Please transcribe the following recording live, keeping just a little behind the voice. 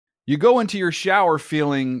You go into your shower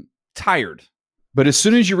feeling tired, but as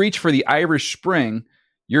soon as you reach for the Irish Spring,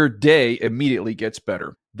 your day immediately gets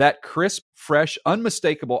better. That crisp, fresh,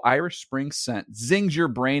 unmistakable Irish Spring scent zings your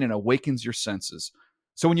brain and awakens your senses.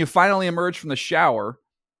 So when you finally emerge from the shower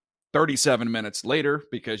 37 minutes later,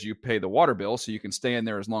 because you pay the water bill so you can stay in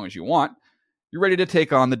there as long as you want, you're ready to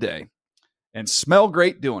take on the day and smell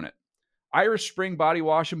great doing it. Irish Spring Body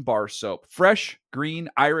Wash and Bar Soap. Fresh, green,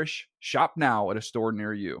 Irish. Shop now at a store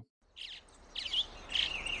near you.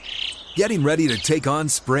 Getting ready to take on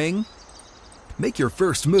spring? Make your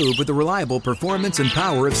first move with the reliable performance and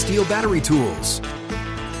power of Steel battery tools.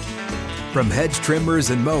 From hedge trimmers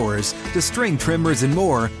and mowers to string trimmers and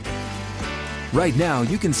more, right now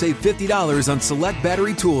you can save $50 on select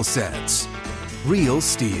battery tool sets. Real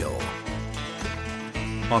Steel.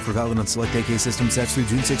 Offer valid on select AK system sets through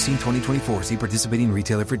June 16, 2024. See participating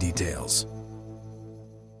retailer for details.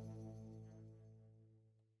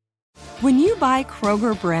 When you buy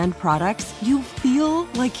Kroger brand products, you feel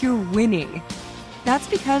like you're winning. That's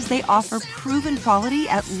because they offer proven quality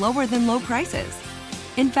at lower than low prices.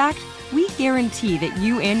 In fact, we guarantee that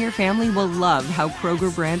you and your family will love how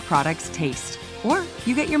Kroger brand products taste, or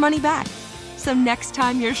you get your money back. So next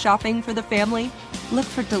time you're shopping for the family, look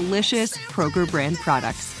for delicious Kroger brand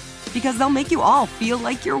products, because they'll make you all feel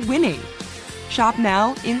like you're winning. Shop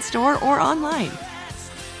now, in-store, or online.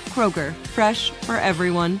 Kroger, fresh for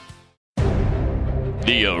everyone.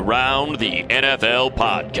 The Around the NFL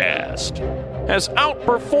podcast has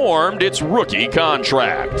outperformed its rookie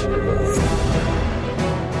contract.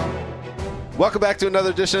 Welcome back to another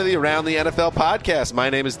edition of the Around the NFL podcast. My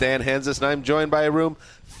name is Dan Hanzus, and I'm joined by a room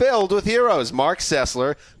filled with heroes. Mark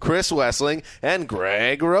Sessler, Chris Wessling, and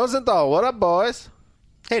Greg Rosenthal. What up, boys?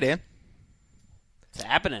 Hey, Dan. What's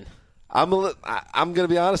happening? I'm going to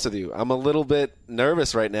be honest with you. I'm a little bit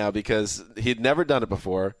nervous right now because he'd never done it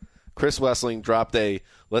before. Chris Wessling dropped a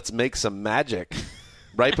 "let's make some magic"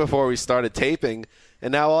 right before we started taping,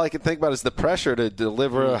 and now all I can think about is the pressure to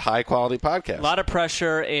deliver a high-quality podcast. A lot of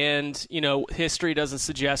pressure, and, history doesn't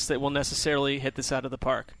suggest that we'll necessarily hit this out of the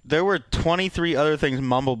park. There were 23 other things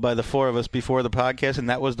mumbled by the four of us before the podcast, and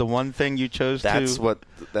that was the one thing you chose to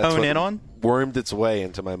hone in on? Wormed its way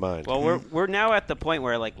into my mind. Well, we're now at the point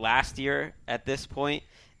where, like last year at this point,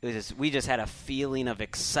 we just had a feeling of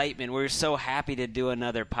excitement. We were so happy to do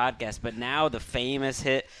another podcast, but now the fame has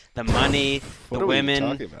hit, the money, the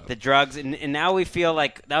women, the drugs, and now we feel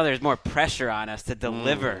like now there's more pressure on us to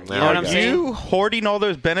deliver. You know what I'm saying? You hoarding all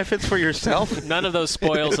those benefits for yourself? None of those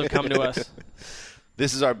spoils have come to us.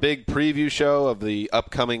 This is our big preview show of the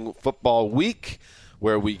upcoming football week,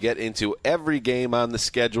 where we get into every game on the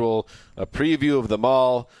schedule, a preview of them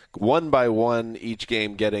all, one by one, each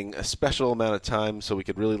game getting a special amount of time so we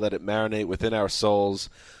could really let it marinate within our souls.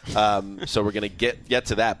 So we're going to get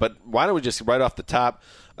to that. But why don't we just right off the top,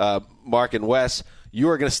 Mark and Wes, you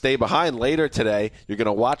are going to stay behind later today. You're going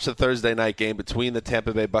to watch the Thursday night game between the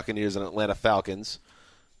Tampa Bay Buccaneers and Atlanta Falcons,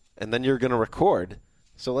 and then you're going to record.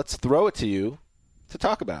 So let's throw it to you to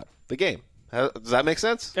talk about the game. Does that make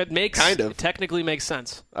sense? It technically makes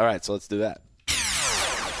sense. All right, so let's do that.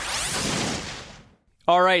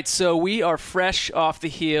 All right, so we are fresh off the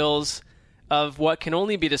heels of what can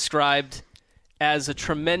only be described as a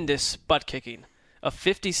tremendous butt kicking. A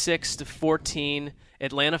 56-14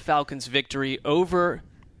 Atlanta Falcons victory over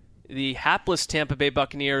the hapless Tampa Bay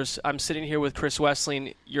Buccaneers. I'm sitting here with Chris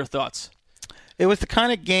Wessling. Your thoughts? It was the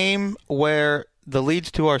kind of game where the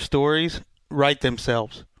leads to our stories write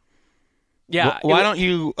themselves. Yeah. Why don't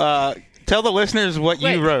you tell the listeners what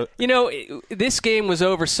you wrote? This game was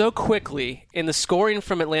over so quickly, and the scoring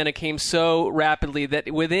from Atlanta came so rapidly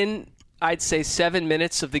that within, I'd say, 7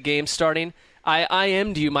 minutes of the game starting, I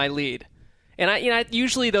IM'd you my lead. And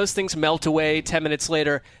usually those things melt away 10 minutes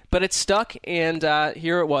later, but it stuck, and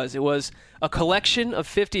here it was. It was a collection of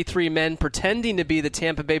 53 men pretending to be the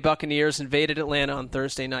Tampa Bay Buccaneers invaded Atlanta on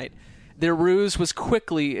Thursday night. Their ruse was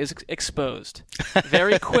quickly exposed.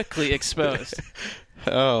 Very quickly exposed.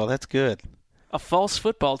 Oh, that's good. A false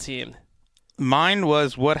football team. Mine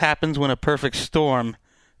was what happens when a perfect storm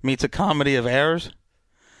meets a comedy of errors.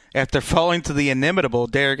 After falling to the inimitable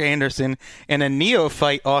Derek Anderson and a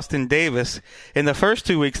neophyte Austin Davis in the first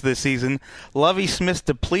 2 weeks of the season, Lovie Smith's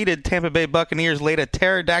depleted Tampa Bay Buccaneers laid a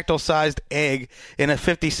pterodactyl-sized egg in a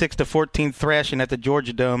 56-14 thrashing at the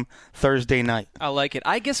Georgia Dome Thursday night. I like it.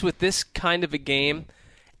 I guess with this kind of a game,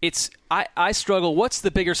 I struggle. What's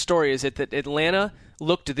the bigger story? Is it that Atlanta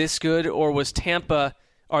looked this good, or was Tampa,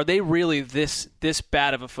 are they really this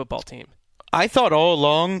bad of a football team? I thought all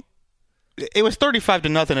along it was 35-0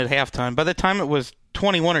 at halftime. By the time it was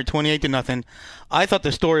 21 or 28-0, I thought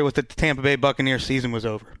the story was that the Tampa Bay Buccaneers season was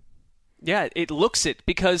over. Yeah, it looks it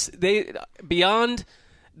because they beyond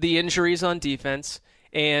the injuries on defense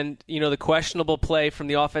and the questionable play from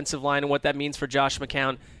the offensive line and what that means for Josh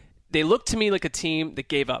McCown, they look to me like a team that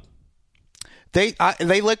gave up. They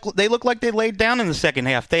look like they laid down in the second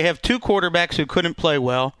half. They have two quarterbacks who couldn't play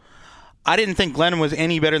well. I didn't think Glennon was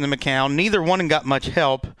any better than McCown. Neither one got much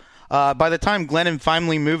help. By the time Glennon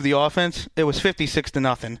finally moved the offense, it was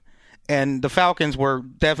 56-0, and the Falcons were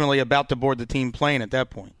definitely about to board the team plane at that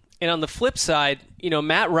point. And on the flip side,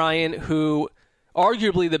 Matt Ryan, who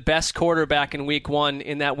arguably the best quarterback in Week 1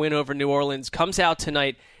 in that win over New Orleans, comes out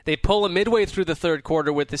tonight. They pull him midway through the third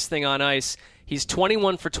quarter with this thing on ice. He's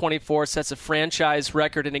 21 for 24, sets a franchise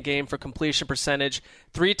record in a game for completion percentage,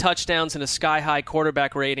 3 touchdowns and a sky-high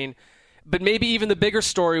quarterback rating. But maybe even the bigger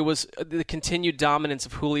story was the continued dominance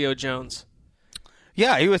of Julio Jones.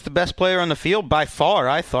 Yeah, he was the best player on the field by far,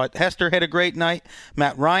 I thought. Hester had a great night.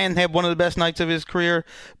 Matt Ryan had one of the best nights of his career.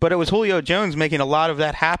 But it was Julio Jones making a lot of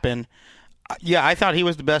that happen. Yeah, I thought he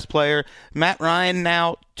was the best player. Matt Ryan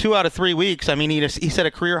now, 2 out of 3 weeks. I mean, he set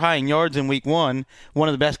a career high in yards in Week 1, one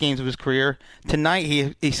of the best games of his career.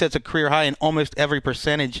 Tonight, he sets a career high in almost every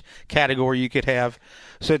percentage category you could have.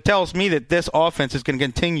 So it tells me that this offense is going to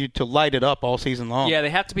continue to light it up all season long. Yeah, they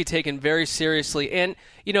have to be taken very seriously. And,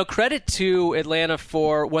 credit to Atlanta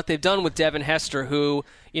for what they've done with Devin Hester, who,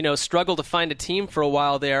 struggled to find a team for a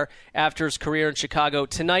while there after his career in Chicago.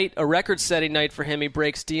 Tonight, a record-setting night for him. He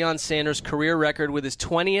breaks Deion Sanders' career record with his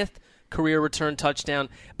 20th career return touchdown.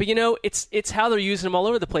 But, it's how they're using him all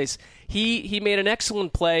over the place. He made an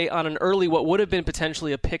excellent play on an early, what would have been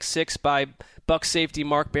potentially a pick six by Bucs safety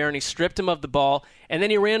Mark Barron. He stripped him of the ball, and then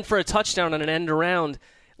he ran for a touchdown on an end around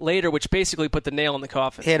later, which basically put the nail in the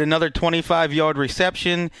coffin. He had another 25-yard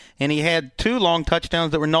reception, and he had 2 long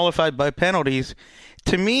touchdowns that were nullified by penalties.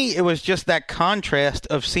 To me, it was just that contrast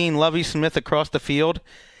of seeing Lovie Smith across the field.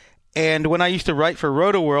 And when I used to write for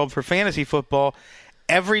Roto-World for fantasy football,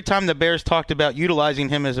 every time the Bears talked about utilizing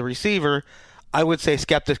him as a receiver, I would say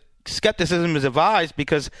skepticism is advised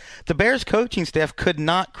because the Bears coaching staff could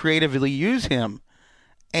not creatively use him.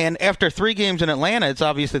 And after 3 games in Atlanta, it's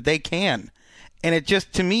obvious that they can. And it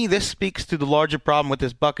just, to me, this speaks to the larger problem with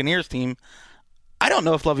this Buccaneers team. I don't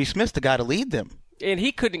know if Lovie Smith's the guy to lead them. And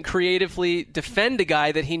he couldn't creatively defend a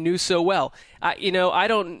guy that he knew so well. I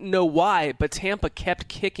don't know why, but Tampa kept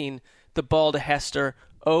kicking the ball to Hester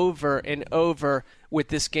over and over with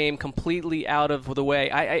this game completely out of the way.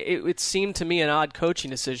 It seemed to me an odd coaching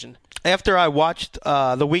decision. After I watched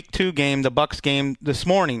the Week 2 game, the Bucs game this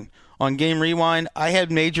morning on Game Rewind, I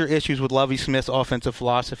had major issues with Lovie Smith's offensive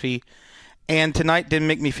philosophy. And tonight didn't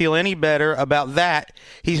make me feel any better about that.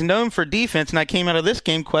 He's known for defense, and I came out of this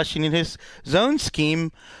game questioning his zone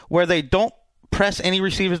scheme where they don't press any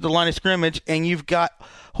receivers to the line of scrimmage, and you've got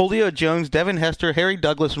Julio Jones, Devin Hester, Harry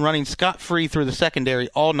Douglas running scot-free through the secondary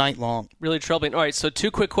all night long. Really troubling. All right, so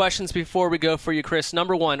 2 quick questions before we go for you, Chris.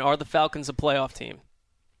 Number 1, are the Falcons a playoff team?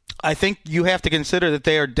 I think you have to consider that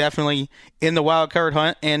they are definitely in the wild card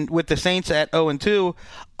hunt, and with the Saints at 0-2,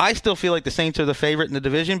 I still feel like the Saints are the favorite in the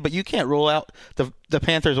division, but you can't rule out the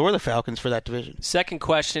Panthers or the Falcons for that division. Second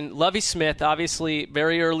question, Lovie Smith, obviously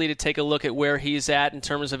very early to take a look at where he's at in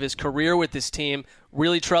terms of his career with this team.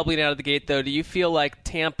 Really troubling out of the gate, though. Do you feel like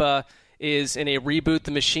Tampa is in a reboot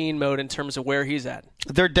the machine mode in terms of where he's at?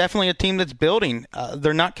 They're definitely a team that's building.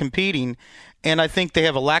 They're not competing. And I think they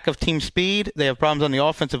have a lack of team speed. They have problems on the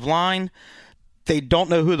offensive line. They don't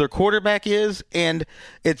know who their quarterback is. And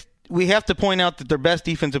we have to point out that their best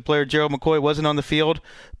defensive player, Gerald McCoy, wasn't on the field.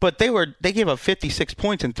 But they gave up 56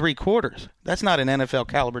 points in 3 quarters. That's not an NFL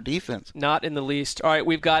caliber defense. Not in the least. All right,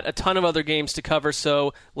 we've got a ton of other games to cover,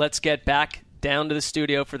 so let's get back down to the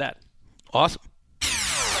studio for that. Awesome.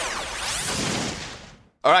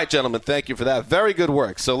 All right, gentlemen, thank you for that. Very good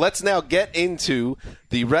work. So let's now get into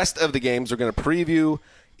the rest of the games. We're going to preview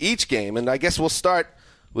each game, and I guess we'll start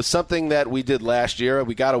with something that we did last year.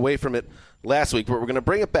 We got away from it last week, but we're going to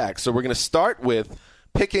bring it back. So we're going to start with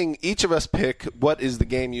each of us pick what is the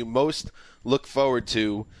game you most look forward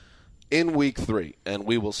to in Week 3. And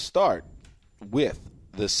we will start with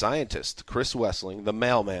the scientist, Chris Wessling, the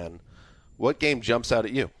mailman. What game jumps out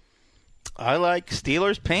at you? I like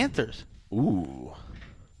Steelers-Panthers. Ooh.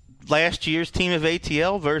 Last year's team of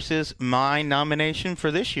ATL versus my nomination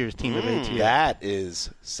for this year's team of ATL. That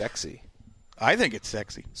is sexy. I think it's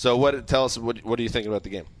sexy. So tell us, what do you think about the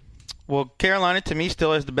game? Well, Carolina, to me,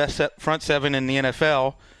 still has the best front 7 in the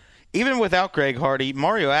NFL. Even without Greg Hardy,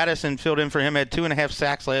 Mario Addison filled in for him, had 2.5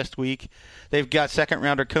 sacks last week. They've got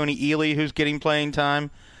second-rounder Coney Ealy, who's getting playing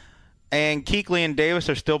time. And Kuechly and Davis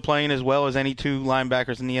are still playing as well as any 2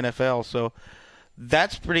 linebackers in the NFL. So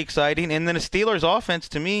that's pretty exciting. And then the Steelers' offense,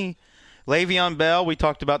 to me, Le'Veon Bell, we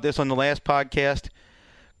talked about this on the last podcast.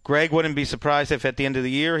 Greg wouldn't be surprised if at the end of the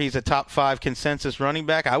year he's a top 5 consensus running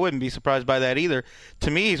back. I wouldn't be surprised by that either. To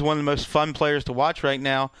me, he's one of the most fun players to watch right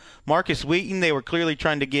now. Marcus Wheaton, they were clearly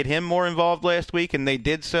trying to get him more involved last week, and they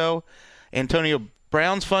did so. Antonio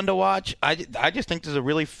Brown's fun to watch. I just think this is a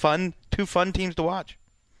really two fun teams to watch.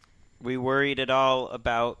 We worried at all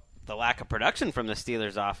about the lack of production from the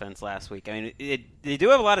Steelers offense last week. I mean, they do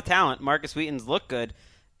have a lot of talent. Marcus Wheaton's look good,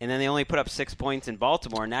 and then they only put up 6 points in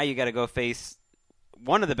Baltimore. Now you got to go face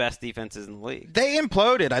one of the best defenses in the league. They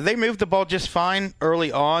imploded. They moved the ball just fine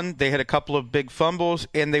early on. They had a couple of big fumbles,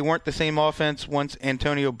 and they weren't the same offense once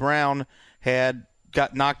Antonio Brown had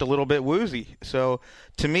got knocked a little bit woozy. So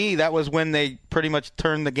to me, that was when they pretty much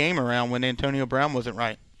turned the game around, when Antonio Brown wasn't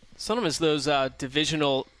right. Sometimes those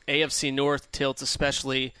divisional AFC North tilts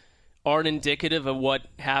especially aren't indicative of what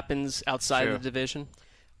happens outside of the division.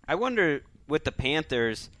 I wonder with the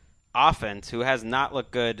Panthers offense, who has not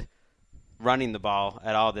looked good running the ball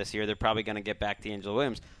at all this year, they're probably going to get back to Angelo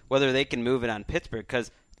Williams, whether they can move it on Pittsburgh, because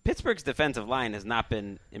Pittsburgh's defensive line has not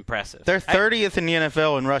been impressive. They're 30th in the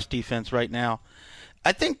NFL in rush defense right now.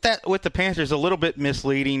 I think that with the Panthers a little bit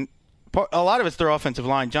misleading. A lot of it's their offensive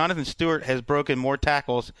line. Jonathan Stewart has broken more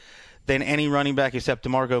tackles than any running back except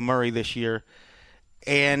DeMarco Murray this year.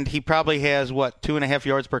 And he probably has, 2.5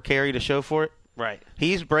 yards per carry to show for it? Right.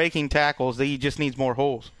 He's breaking tackles. He just needs more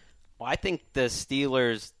holes. Well, I think the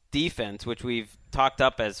Steelers' defense, which we've talked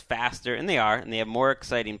up as faster, and they are, and they have more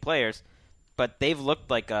exciting players, but they've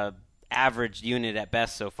looked like a average unit at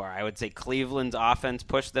best so far. I would say Cleveland's offense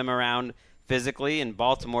pushed them around physically, and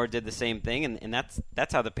Baltimore did the same thing, and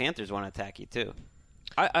that's how the Panthers want to attack you too.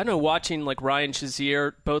 I know watching like Ryan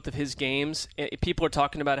Shazier, both of his games, people are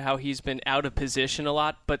talking about how he's been out of position a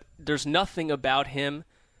lot, but there's nothing about him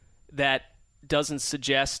that doesn't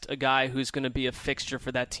suggest a guy who's going to be a fixture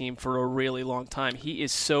for that team for a really long time. He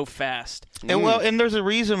is so fast. And there's a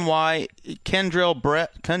reason why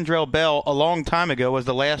Kendrell Bell a long time ago was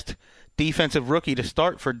the last defensive rookie to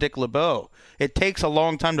start for Dick LeBeau. It takes a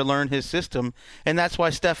long time to learn his system, and that's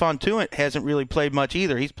why Stephon Tuitt hasn't really played much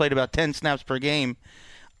either. He's played about 10 snaps per game.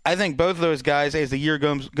 I think both of those guys, as the year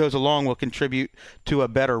goes along, will contribute to a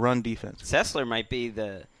better run defense. Sessler might be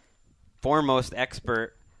the foremost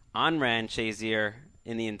expert on Ryan Shazier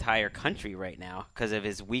in the entire country right now because of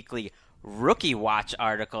his weekly Rookie Watch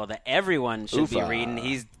article that everyone should be reading.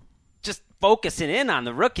 He's just focusing in on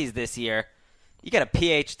the rookies this year. You got a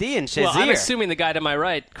PhD in Shazier. Well, I'm assuming the guy to my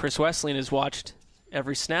right, Chris Wesleyan, has watched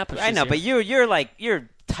every snap of Shazier. I know, but you're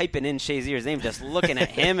typing in Shazier's name, just looking at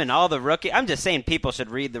him and all the rookie. I'm just saying people should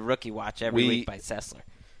read the Rookie Watch every week by Sessler.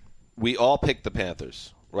 We all picked the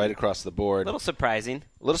Panthers right across the board. A little surprising.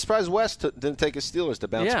 A little surprised West didn't take his Steelers to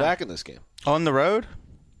bounce back in this game. On the road?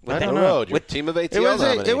 On the road. Your team of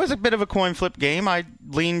ATL it was a bit of a coin flip game. I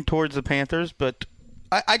leaned towards the Panthers, but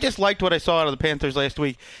I just liked what I saw out of the Panthers last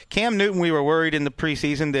week. Cam Newton, we were worried in the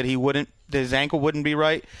preseason that his ankle wouldn't be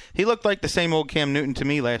right. He looked like the same old Cam Newton to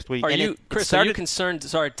me last week. Are you concerned,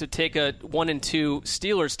 to take a 1-2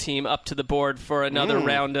 Steelers team up to the board for another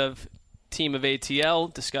round of team of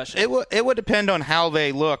ATL discussion? It would depend on how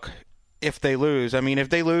they look if they lose. I mean, if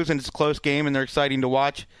they lose and it's a close game and they're exciting to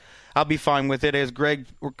watch, I'll be fine with it. As Greg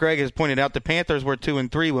has pointed out, the Panthers were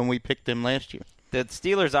 2-3 when we picked them last year. The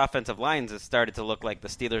Steelers' offensive lines has started to look like the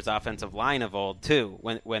Steelers' offensive line of old, too,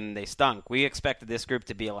 when they stunk. We expected this group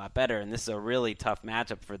to be a lot better, and this is a really tough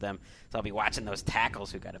matchup for them. So I'll be watching those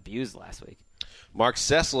tackles who got abused last week. Mark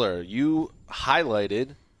Sessler, you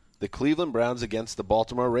highlighted the Cleveland Browns against the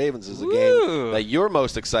Baltimore Ravens as a game that you're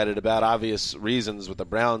most excited about. Obvious reasons with the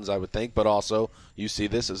Browns, I would think, but also you see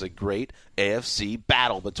this as a great AFC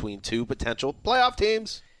battle between two potential playoff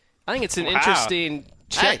teams. I think it's an interesting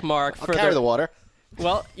check mark I'll for carry the water.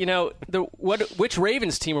 Well, which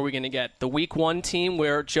Ravens team are we going to get? The Week 1 team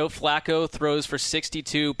where Joe Flacco throws for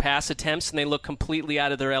 62 pass attempts and they look completely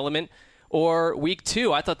out of their element, or Week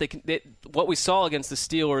 2? I thought what we saw against the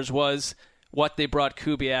Steelers was what they brought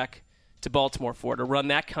Kubiak to Baltimore for, to run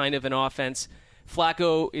that kind of an offense.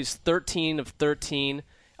 Flacco is 13 of 13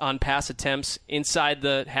 on pass attempts inside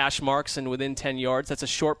the hash marks and within 10 yards. That's a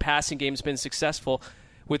short passing game that's been successful.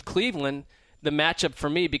 With Cleveland, the matchup for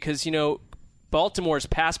me, because, Baltimore's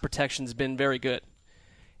pass protection has been very good.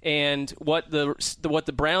 And what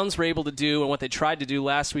the Browns were able to do and what they tried to do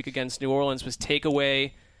last week against New Orleans was take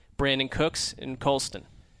away Brandon Cooks and Colston,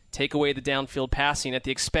 take away the downfield passing at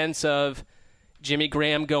the expense of Jimmy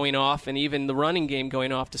Graham going off and even the running game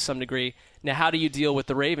going off to some degree. Now, how do you deal with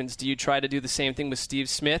the Ravens? Do you try to do the same thing with Steve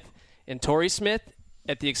Smith and Torrey Smith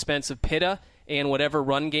at the expense of Pitta and whatever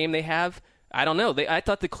run game they have? I don't know. I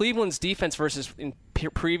thought the Cleveland's defense versus in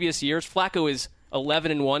previous years, Flacco is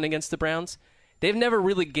 11-1 against the Browns. They've never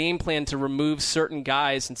really game planned to remove certain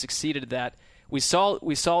guys and succeeded at that. We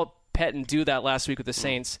saw Pettin do that last week with the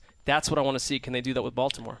Saints. That's what I want to see. Can they do that with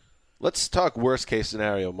Baltimore? Let's talk worst case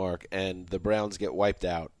scenario, Mark, and the Browns get wiped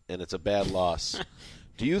out, and it's a bad loss.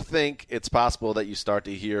 Do you think it's possible that you start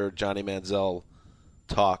to hear Johnny Manziel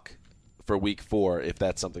talk for Week 4 if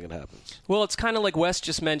that's something that happens? Well, it's kind of like Wes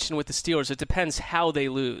just mentioned with the Steelers. It depends how they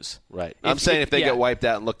lose. Right. I'm saying if they get wiped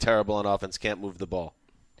out and look terrible on offense, can't move the ball.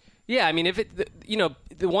 Yeah, I mean,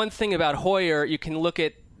 the one thing about Hoyer, you can look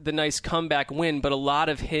at the nice comeback win, but a lot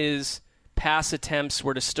of his pass attempts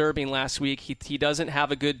were disturbing last week. He doesn't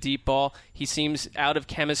have a good deep ball. He seems out of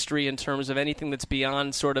chemistry in terms of anything that's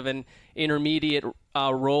beyond sort of an intermediate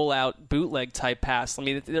rollout bootleg type pass. I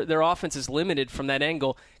mean, their offense is limited from that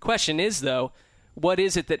angle. Question is, though, what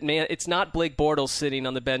is it that it's not Blake Bortles sitting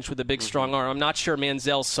on the bench with a big, strong arm. I'm not sure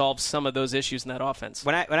Manziel solves some of those issues in that offense.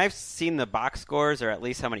 When I've seen the box scores, or at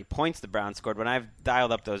least how many points the Browns scored, when I've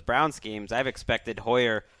dialed up those Browns games, I've expected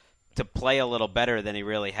Hoyer to play a little better than he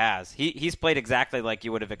really has. He's played exactly like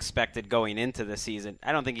you would have expected going into the season.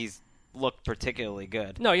 I don't think he's looked particularly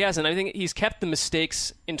good. No, he hasn't. I think he's kept the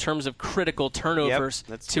mistakes in terms of critical turnovers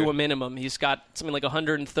to a minimum. He's got something like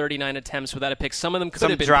 139 attempts without a pick. Some of them could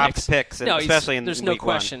have been dropped picks, especially in there's week no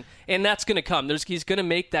question. And that's going to come. He's going to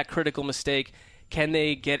make that critical mistake. Can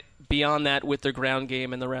they get beyond that with their ground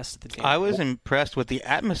game and the rest of the team? I was impressed with the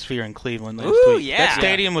atmosphere in Cleveland last week. Yeah. That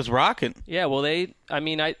stadium was rocking. Yeah, well,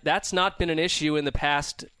 that's not been an issue in the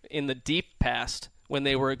past, in the deep past, when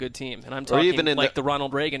they were a good team. And I'm talking even in like the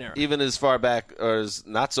Ronald Reagan era. Even as far back, or as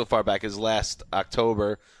not so far back as last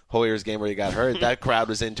October, Hoyer's game where he got hurt, that crowd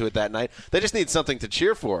was into it that night. They just need something to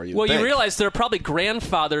cheer for. You realize there are probably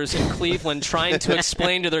grandfathers in Cleveland trying to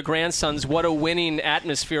explain to their grandsons what a winning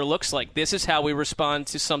atmosphere looks like. This is how we respond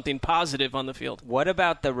to something positive on the field. What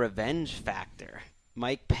about the revenge factor?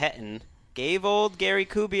 Mike Pettin gave old Gary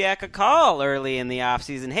Kubiak a call early in the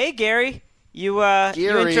offseason. Hey, Gary. You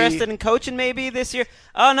interested in coaching maybe this year?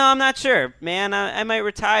 Oh, no, I'm not sure. Man, I might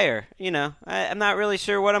retire. I'm not really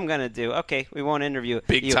sure what I'm going to do. Okay, we won't interview you.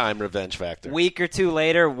 Big-time revenge factor. Week or two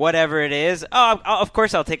later, whatever it is. Of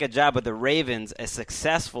course I'll take a job with the Ravens, a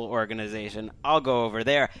successful organization. I'll go over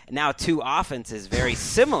there. Now 2 offenses very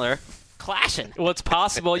similar, clashing. Well, it's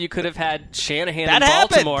possible you could have had Shanahan in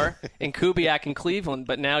Baltimore and Kubiak in Cleveland,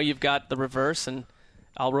 but now you've got the reverse, and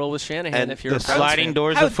I'll roll with Shanahan if you're the sliding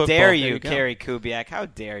doors of football. How dare you, Gary Kubiak? How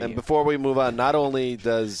dare you? And before we move on, not only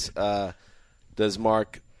does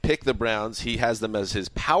Mark pick the Browns, he has them as his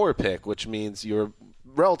power pick, which means you're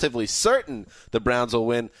relatively certain the Browns will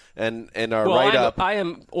win and are write-up. I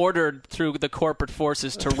am ordered through the corporate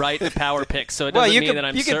forces to write the power pick, so it doesn't mean that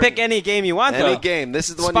I'm you certain. can pick any game you want. Any game. This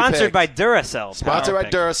is the one you Sponsored picked. by Duracell. Sponsored by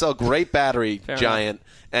Duracell. Great battery, Fair giant.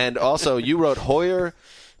 And also, you wrote Hoyer.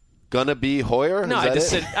 Gonna be Hoyer? No, I just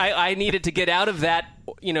said I needed to get out of that,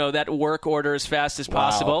 that work order as fast as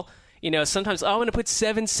possible. Sometimes I'm going to put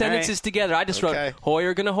 7 sentences together. I just wrote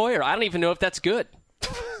Hoyer gonna Hoyer. I don't even know if that's good.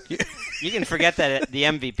 You can forget that the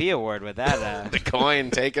MVP award with that. The coin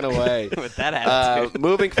taken away. With that attitude.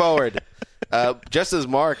 Moving forward, just as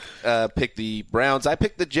Mark picked the Browns, I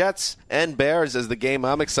picked the Jets and Bears as the game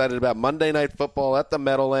I'm excited about. Monday Night Football at the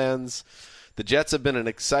Meadowlands. The Jets have been an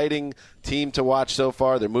exciting team to watch so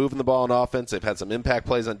far. They're moving the ball on offense. They've had some impact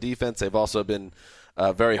plays on defense. They've also been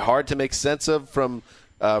very hard to make sense of from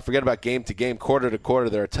forget about game to game, quarter to quarter.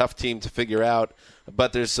 They're a tough team to figure out.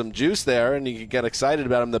 But there's some juice there, and you can get excited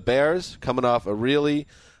about them. The Bears coming off a really,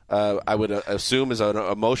 I would assume, is an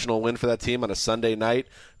emotional win for that team on a Sunday night.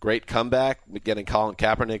 Great comeback, getting Colin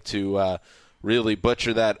Kaepernick to really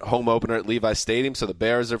butcher that home opener at Levi Stadium. So the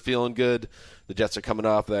Bears are feeling good. The Jets are coming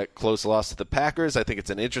off that close loss to the Packers. I think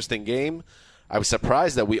it's an interesting game. I was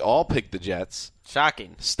surprised that we all picked the Jets.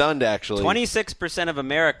 Shocking. Stunned, actually. 26% of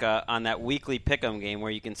America on that weekly pick'em game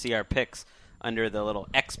where you can see our picks under the little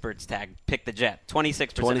experts tag, pick the Jet.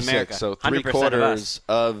 26% of America. So 100% three-quarters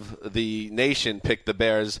of the nation picked the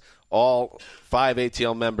Bears. All 5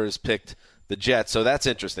 ATL members picked the Jets. So that's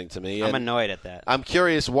interesting to me. I'm annoyed at that. I'm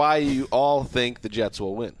curious why you all think the Jets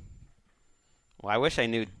will win. Well, I wish I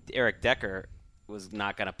knew Eric Decker was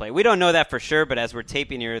not going to play. We don't know that for sure, but as we're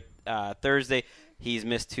taping here Thursday, he's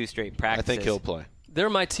missed 2 straight practices. I think he'll play. They're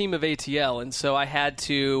my team of ATL, and so I had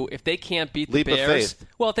to, if they can't beat the Leap of Bears, faith.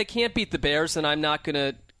 well, if they can't beat the Bears, then I'm not going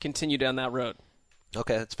to continue down that road.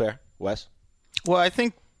 Okay, that's fair. Wes? Well, I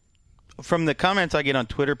think from the comments I get on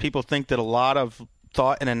Twitter, people think that a lot of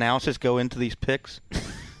thought and analysis go into these picks.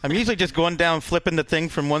 I'm usually just going down, flipping the thing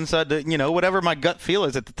from one side to, whatever my gut feel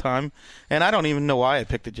is at the time, and I don't even know why I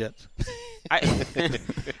picked the Jets.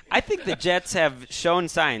 I think the Jets have shown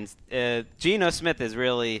signs. Geno Smith is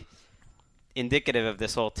really indicative of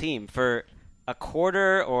this whole team. For a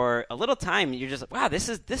quarter or a little time, you're just like, wow,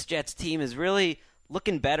 this Jets team is really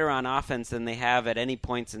looking better on offense than they have at any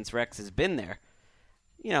point since Rex has been there.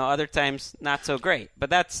 Other times not so great. But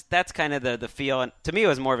that's kind of the feel. And to me, it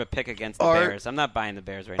was more of a pick against the Bears. I'm not buying the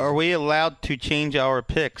Bears right now. Are we allowed to change our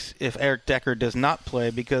picks if Eric Decker does not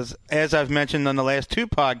play? Because as I've mentioned on the last 2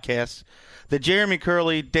 podcasts, the Jeremy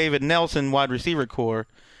Curley, David Nelson wide receiver core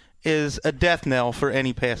is a death knell for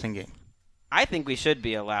any passing game. I think we should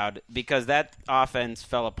be allowed because that offense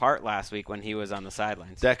fell apart last week when he was on the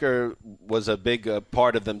sidelines. Decker was a big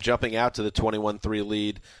part of them jumping out to the 21-3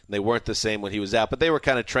 lead. They weren't the same when he was out, but they were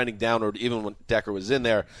kind of trending downward even when Decker was in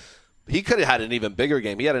there. He could have had an even bigger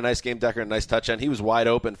game. He had a nice game, Decker, a nice touchdown. He was wide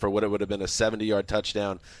open for what it would have been a 70-yard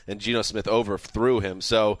touchdown, and Geno Smith overthrew him.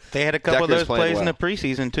 So they had a couple Decker's of those plays well in the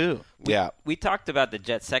preseason, too. Yeah. We talked about the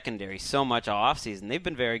Jets secondary so much all offseason. They've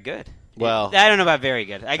been very good. Well, I don't know about very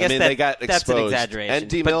good. I guess they got that's an exposed. exaggeration. And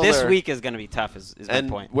D. But Milner, this week is going to be tough is my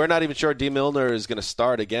point. We're not even sure D. Milner is going to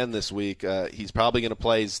start again this week. He's probably going to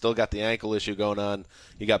play. He's still got the ankle issue going on.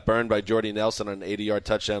 He got burned by Jordy Nelson on an 80-yard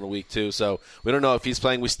touchdown in week 2. So we don't know if he's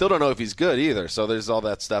playing. We still don't know if he's good either. So there's all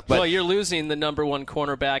that stuff. But well, you're losing the number 1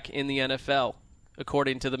 cornerback in the NFL.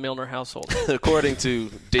 According to the Milner household. According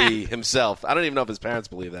to D himself. I don't even know if his parents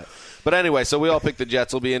believe that. But anyway, so we all picked the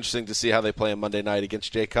Jets. It'll be interesting to see how they play on Monday night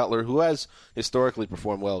against Jay Cutler, who has historically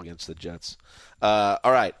performed well against the Jets. All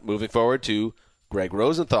right, moving forward to Greg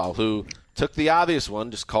Rosenthal, who took the obvious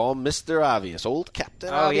one. Just call him Mr. Obvious. Old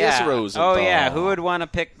Captain Obvious Rosenthal. Oh, yeah. Who would want to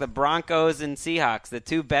pick the Broncos and Seahawks, the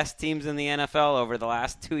 2 best teams in the NFL over the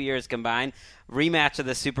last 2 years combined? Rematch of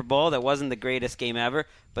the Super Bowl. That wasn't the greatest game ever,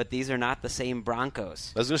 but these are not the same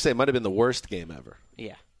Broncos. I was going to say it might have been the worst game ever.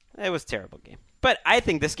 Yeah, it was a terrible game. But I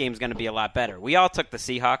think this game's going to be a lot better. We all took the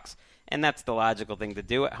Seahawks, and that's the logical thing to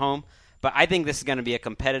do at home. But I think this is going to be a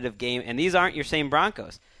competitive game, and these aren't your same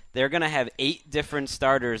Broncos. They're going to have 8 different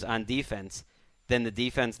starters on defense than the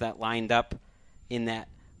defense that lined up in that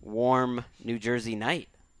warm New Jersey night.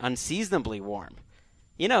 Unseasonably warm.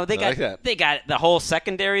 They got the whole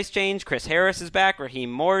secondary's changed. Chris Harris is back.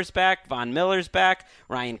 Raheem Moore's back. Von Miller's back.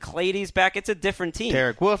 Ryan Clady's back. It's a different team.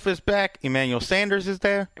 Derek Wolfe is back. Emmanuel Sanders is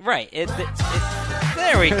there. Right.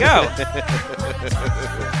 There we go.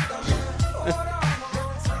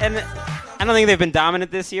 And I don't think they've been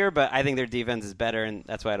dominant this year, but I think their defense is better, and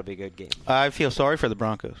that's why it'll be a good game. I feel sorry for the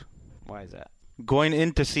Broncos. Why is that? Going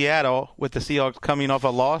into Seattle with the Seahawks coming off a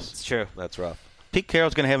loss. It's true. That's rough. Pete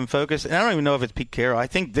Carroll's going to have him focused, and I don't even know if it's Pete Carroll. I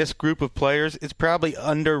think this group of players is probably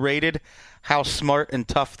underrated how smart and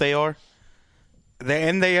tough they are.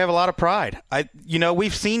 And they have a lot of pride.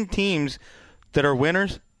 We've seen teams that are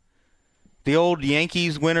winners. The old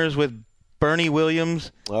Yankees winners with Bernie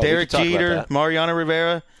Williams, Derek Jeter, Mariano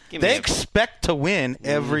Rivera. They expect to win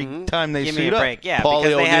every time they Give suit me a up. break. Yeah, Paulie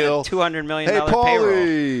because they had a O'Neill. $200 million Hey,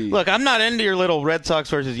 payroll. Look, I'm not into your little Red Sox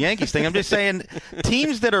versus Yankees thing. I'm just saying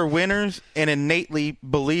teams that are winners and innately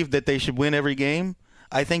believe that they should win every game,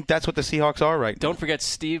 I think that's what the Seahawks are right now. Don't forget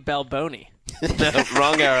Steve Balboni. No,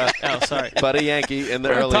 wrong era. Oh, sorry. But a Yankee in the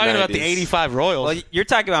We're early 90s. talking about the 85 Royals. Well, you're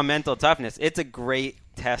talking about mental toughness. It's a great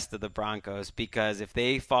test of the Broncos because if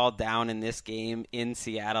they fall down in this game in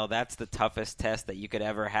Seattle, that's the toughest test that you could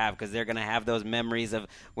ever have because they're going to have those memories of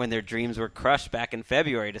when their dreams were crushed back in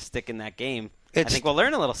February to stick in that game. I think we'll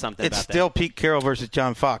learn a little something about that. It's still Pete Carroll versus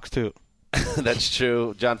John Fox, too. That's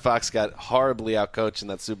true. John Fox got horribly outcoached in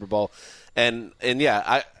that Super Bowl. And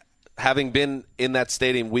yeah, having been in that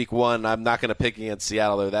stadium week 1, I'm not going to pick against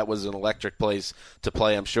Seattle. Though that was an electric place to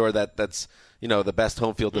play. I'm sure that's the best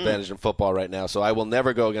home field advantage in football right now. So I will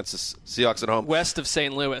never go against the Seahawks at home. West of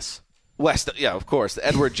St. Louis. Yeah, of course. The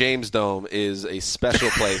Edward James Dome is a special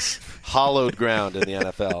place, hollowed ground in the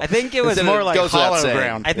NFL. I think it was It's more like hollow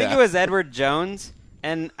ground. I think it was Edward Jones.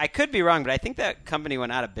 And I could be wrong, but I think that company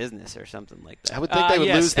went out of business or something like that. I would think they would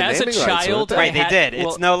yes. lose the As a naming rights. child, wouldn't they? Right, they did. Well,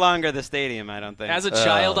 it's no longer the stadium, I don't think. As a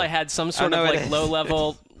child, I had some sort of know it like is.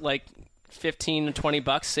 low-level, like $15 to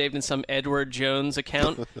 $20 saved in some Edward Jones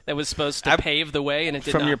account that was supposed to pave the way, and it did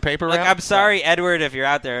From not. your paper Look, route? I'm sorry, Edward, if you're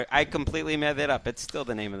out there. I completely made that up. It's still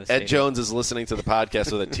the name of the stadium. Ed Jones is listening to the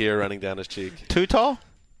podcast with a tear running down his cheek. Too tall?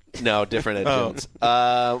 No, different Ed Jones.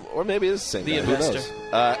 Or maybe it's the same The guy. Who investor.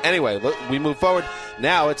 knows? Anyway, look, we move forward.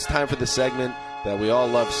 Now it's time for the segment that we all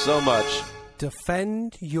love so much.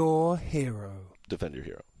 Defend your hero. Defend your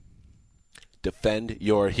hero. Defend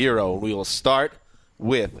your hero. We will start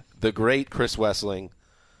with the great Chris Wessling,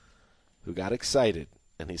 who got excited,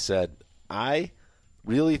 and he said, I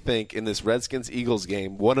really think in this Redskins-Eagles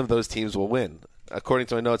game, one of those teams will win. according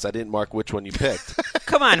to my notes, I didn't mark which one you picked.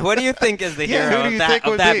 Come on, what do you think is the Yeah, hero who do of you that, think of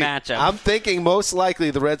would that be? matchup? I'm thinking most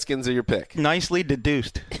likely the Redskins are your pick. Nicely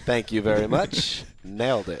deduced. Thank you very much.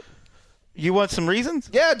 Nailed it. You want some reasons?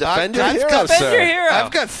 Yeah, defend your I've hero, got- sir. Defend your hero.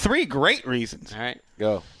 I've got 3 great reasons. All right.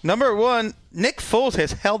 Go. Number 1, Nick Foles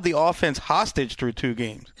has held the offense hostage through 2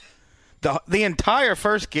 games. The entire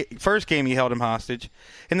first game he held him hostage.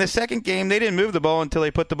 In the second game, they didn't move the ball until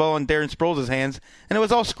they put the ball in Darren Sproles' hands, and it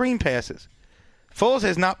was all screen passes. Foles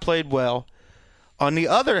has not played well. On the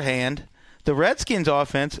other hand, the Redskins'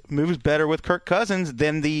 offense moves better with Kirk Cousins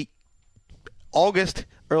than the August,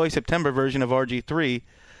 early September version of RG3.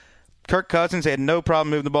 Kirk Cousins had no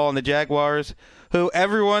problem moving the ball on the Jaguars, who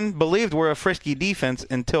everyone believed were a frisky defense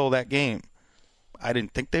until that game. I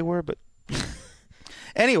didn't think they were, but...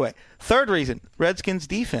 Anyway, third reason, Redskins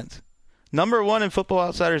defense. Number 1 in Football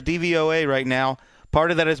Outsiders DVOA right now.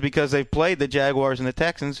 Part of that is because they've played the Jaguars and the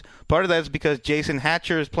Texans. Part of that is because Jason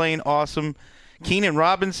Hatcher is playing awesome. Keenan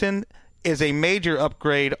Robinson is a major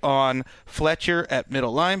upgrade on Fletcher at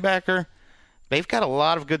middle linebacker. They've got a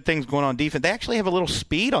lot of good things going on defense. They actually have a little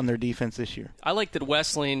speed on their defense this year. I like that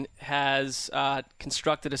Wessling has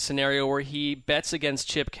constructed a scenario where he bets against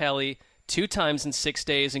Chip Kelly 2 times in 6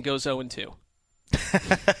 days and goes 0-2.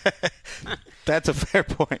 That's a fair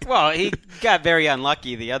point. Well, he got very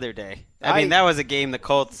unlucky the other day. I mean, that was a game the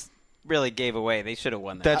Colts really gave away. They should have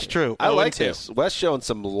won that. That's true. I like this. Wes showing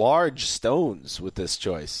some large stones with this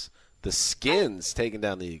choice. The Skins taking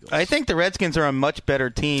down the Eagles. I think the Redskins are a much better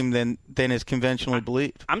team than is conventionally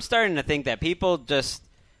believed. I'm starting to think that people just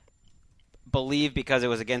believe because it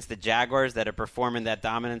was against the Jaguars that a performance that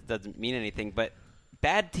dominance doesn't mean anything. But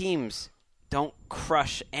bad teams don't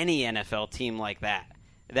crush any NFL team like that.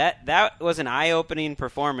 That was an eye-opening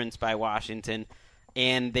performance by Washington,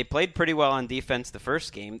 and they played pretty well on defense the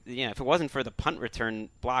first game. You know, if it wasn't for the punt return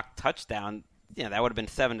block touchdown, that would have been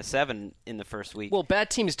 7-7 in the first week. Well, bad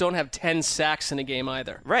teams don't have 10 sacks in a game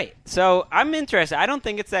either. Right. So I'm interested. I don't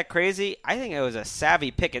think it's that crazy. I think it was a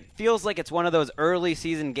savvy pick. It feels like it's one of those early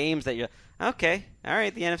season games that you're, okay, all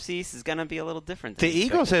right, the NFC East is going to be a little different. The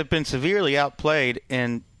Eagles have been severely outplayed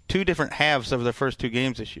in 2 different halves of the first 2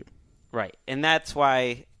 games this year. Right. And that's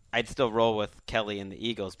why I'd still roll with Kelly and the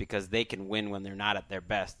Eagles because they can win when they're not at their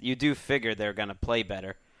best. You do figure they're going to play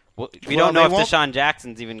better. We don't know if Deshaun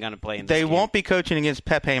Jackson's even going to play in this game. They won't be coaching against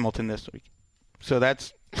Pep Hamilton this week. So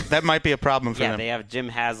that might be a problem for them. Yeah, they have Jim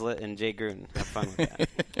Haslett and Jay Gruden. Have fun with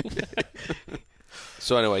that.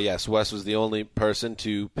 So anyway, yes, Wes was the only person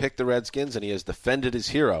to pick the Redskins, and he has defended his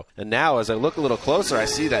hero. And now, as I look a little closer, I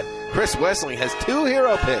see that Chris Wessling has 2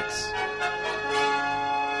 hero picks.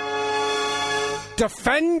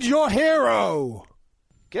 Defend your hero!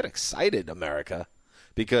 Get excited, America,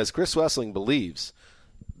 because Chris Wessling believes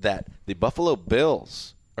that the Buffalo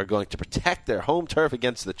Bills are going to protect their home turf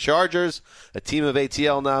against the Chargers, a Team of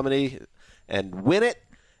ATL nominee, and win it.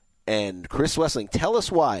 And Chris Wessling, tell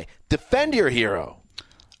us why. Defend your hero.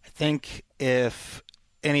 I think if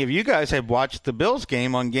any of you guys had watched the Bills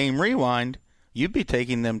game on Game Rewind, you'd be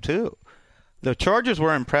taking them too. The Chargers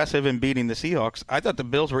were impressive in beating the Seahawks. I thought the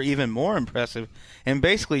Bills were even more impressive in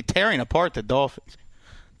basically tearing apart the Dolphins.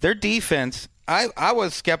 Their defense, I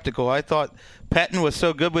was skeptical. I thought Patton was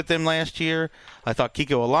so good with them last year. I thought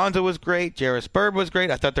Kiko Alonso was great. Jarvis Bird was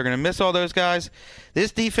great. I thought they're going to miss all those guys.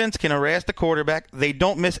 This defense can harass the quarterback. They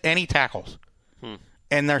don't miss any tackles.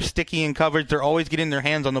 And they're sticky in coverage. They're always getting their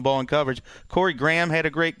hands on the ball in coverage. Corey Graham had a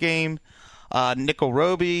great game. Nickel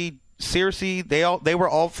Roby, Searcy, they were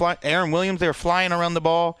all flying. Aaron Williams, they were flying around the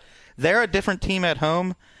ball. They're a different team at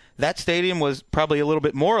home. That stadium was probably a little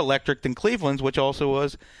bit more electric than Cleveland's, which also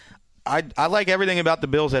was. I like everything about the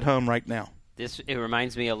Bills at home right now. It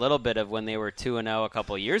reminds me a little bit of when they were 2-0 a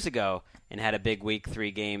couple of years ago and had a big Week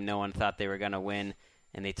 3 game. No one thought they were going to win,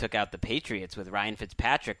 and they took out the Patriots with Ryan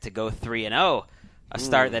Fitzpatrick to go 3-0. A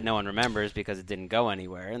start that no one remembers because it didn't go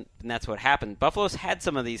anywhere, and that's what happened. Buffalo's had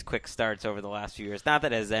some of these quick starts over the last few years. Not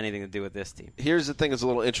that it has anything to do with this team. Here's the thing that's a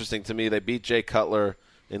little interesting to me. They beat Jay Cutler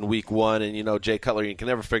in Week 1, and Jay Cutler, you can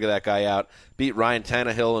never figure that guy out. Beat Ryan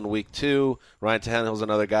Tannehill in Week 2. Ryan Tannehill's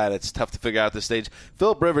another guy that's tough to figure out at this stage.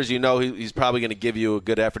 Philip Rivers, he's probably going to give you a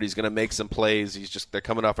good effort. He's going to make some plays. They're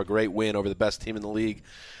coming off a great win over the best team in the league.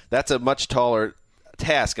 That's a much taller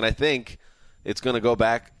task, and I think it's going to go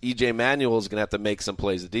back. E.J. Manuel is going to have to make some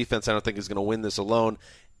plays. The defense, I don't think, is going to win this alone.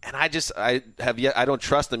 And I don't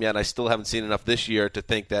trust them yet, and I still haven't seen enough this year to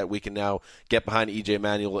think that we can now get behind E.J.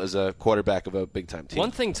 Manuel as a quarterback of a big-time team.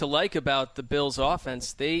 One thing to like about the Bills'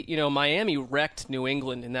 offense, Miami wrecked New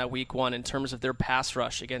England in that Week 1 in terms of their pass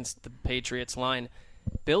rush against the Patriots line.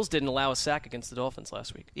 Bills didn't allow a sack against the Dolphins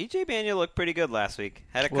last week. E.J. Manuel looked pretty good last week.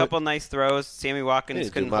 Had a couple nice throws. Sammy Watkins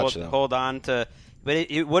couldn't hold on to, but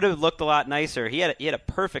it would have looked a lot nicer. He had a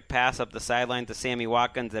perfect pass up the sideline to Sammy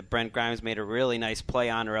Watkins that Brent Grimes made a really nice play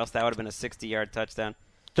on, or else that would have been a 60-yard touchdown.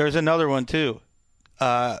 There's another one, too.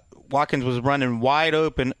 Watkins was running wide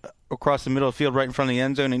open across the middle of the field right in front of the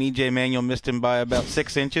end zone, and E.J. Manuel missed him by about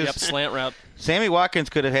 6 inches. Yep, slant route. Sammy Watkins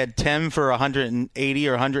could have had 10 for 180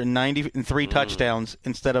 or 190 and 3 touchdowns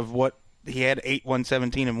instead of what he had 8,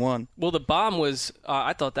 117, and 1. Well, the bomb was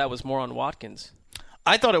I thought that was more on Watkins.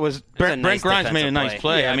 I thought it was Brent Grimes made a nice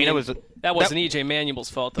play. Yeah, I mean, it was that wasn't E.J. Manuel's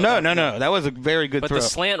fault, though. No. That was a very good throw. But the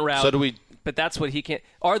slant route. So do we? But that's what he can't.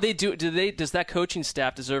 Does that coaching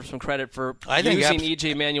staff deserve some credit for using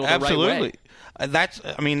E.J. Manuel the right way?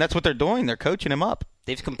 Absolutely. That's what they're doing. They're coaching him up.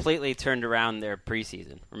 They've completely turned around their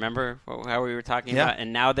preseason. Remember how we were talking about?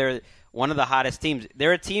 And now they're one of the hottest teams.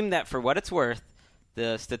 They're a team that, for what it's worth,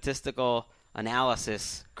 the statistical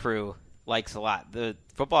analysis crew likes a lot. The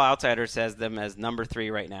Football Outsider says them as number 3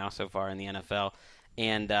 right now so far in the NFL.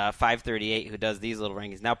 And 538, who does these little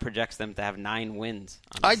rankings, now projects them to have 9 wins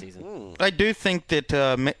on the season. I do think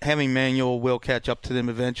that having Manuel will catch up to them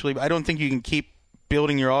eventually. But I don't think you can keep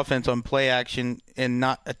building your offense on play action and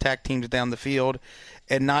not attack teams down the field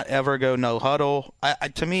and not ever go no huddle. I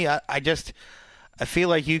feel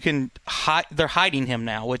like you can they're hiding him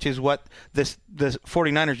now, which is what the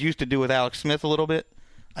 49ers used to do with Alex Smith a little bit.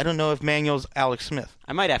 I don't know if Manuel's Alex Smith.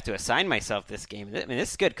 I might have to assign myself this game. I mean,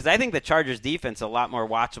 this is good because I think the Chargers' defense is a lot more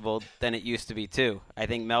watchable than it used to be, too. I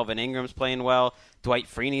think Melvin Ingram's playing well. Dwight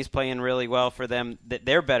Freeney's playing really well for them.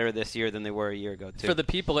 They're better this year than they were a year ago, too. For the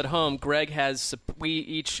people at home, we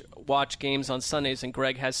each watch games on Sundays, and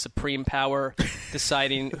Greg has supreme power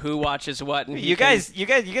deciding who watches what. And you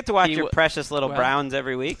get to watch your precious little Browns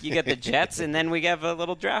every week. You get the Jets, and then we have a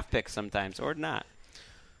little draft pick sometimes, or not.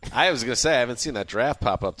 I was going to say I haven't seen that draft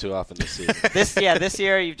pop up too often this season. This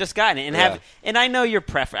year you've just gotten it, and I know your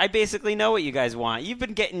preference. I basically know what you guys want. You've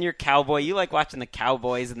been getting your Cowboy. You like watching the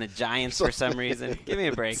Cowboys and the Giants for some reason. Give me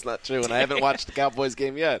a break. It's not true, and I haven't watched the Cowboys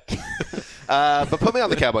game yet. But put me on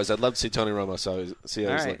the Cowboys. I'd love to see Tony Romo. So see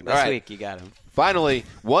how he's looking. This week you got him. Finally,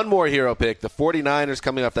 one more hero pick. The 49ers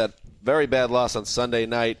coming off that very bad loss on Sunday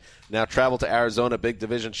night. Now travel to Arizona, big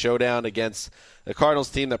division showdown against the Cardinals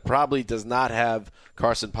team that probably does not have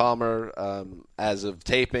Carson Palmer as of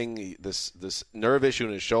taping. This nerve issue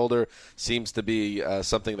in his shoulder seems to be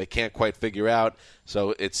something they can't quite figure out.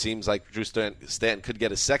 So it seems like Drew Stanton could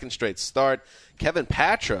get a second straight start. Kevin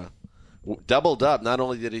Patra doubled up. Not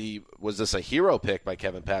only was this a hero pick by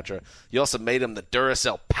Kevin Patra, you also made him the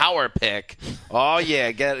Duracell power pick. Oh,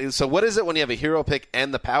 yeah. So what is it when you have a hero pick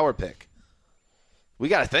and the power pick? We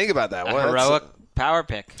got to think about that. A heroic power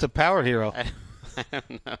pick. It's a power hero. I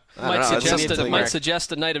don't know. Might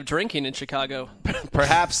suggest a night of drinking in Chicago.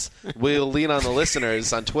 Perhaps we'll lean on the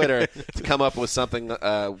listeners on Twitter to come up with something,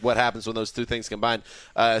 what happens when those two things combine.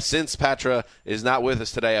 Since Patra is not with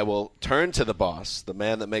us today, I will turn to the boss, the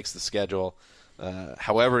man that makes the schedule,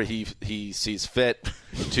 however he sees fit,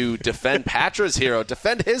 to defend Patra's hero,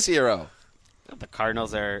 defend his hero. The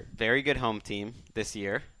Cardinals are a very good home team this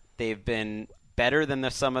year. They've been better than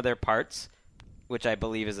the sum of their parts, which I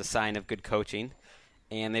believe is a sign of good coaching.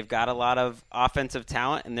 And they've got a lot of offensive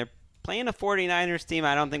talent, and they're playing a 49ers team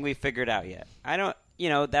I don't think we figured out yet.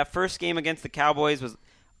 That first game against the Cowboys was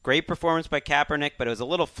great performance by Kaepernick, but it was a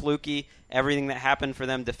little fluky, everything that happened for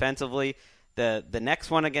them defensively. The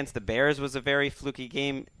next one against the Bears was a very fluky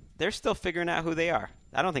game. They're still figuring out who they are.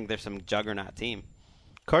 I don't think they're some juggernaut team.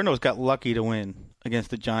 Cardinals got lucky to win against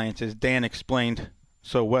the Giants, as Dan explained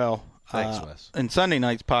so well. Thanks, Wes. In Sunday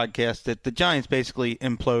night's podcast, that the Giants basically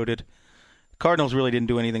imploded. Cardinals really didn't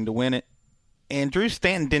do anything to win it. And Drew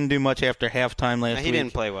Stanton didn't do much after halftime last week. He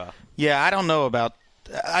didn't play well. Yeah, I don't know about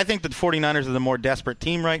 – I think the 49ers are the more desperate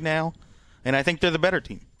team right now, and I think they're the better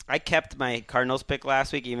team. I kept my Cardinals pick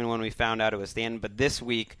last week, even when we found out it was Stanton. But this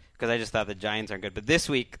week, because I just thought the Giants aren't good. But this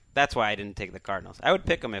week, that's why I didn't take the Cardinals. I would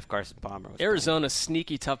pick them if Carson Palmer was Arizona,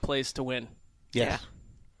 sneaky tough place to win. Yes. Yeah.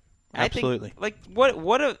 Absolutely.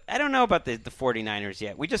 I don't know about the 49ers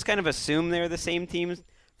yet. We just kind of assume they're the same team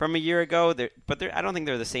from a year ago, but I don't think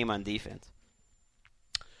they're the same on defense.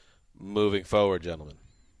 Moving forward, gentlemen,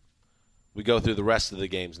 we go through the rest of the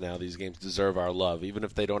games now. These games deserve our love, even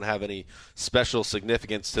if they don't have any special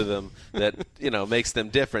significance to them that makes them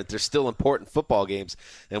different. They're still important football games,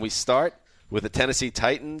 and we start with the Tennessee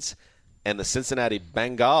Titans and the Cincinnati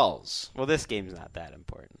Bengals. Well, this game's not that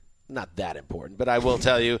important. not that important, but I will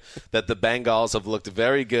tell you that the Bengals have looked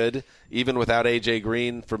very good, even without A.J.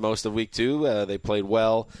 Green for most of week 2. They played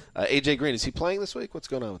well. A.J. Green, is he playing this week? What's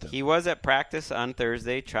going on with him? He was at practice on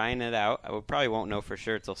Thursday trying it out. I probably won't know for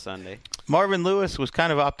sure till Sunday. Marvin Lewis was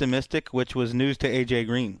kind of optimistic, which was news to A.J.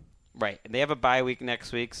 Green. Right. They have a bye week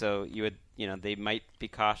next week, so they might be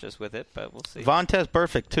cautious with it, but we'll see. Vontaze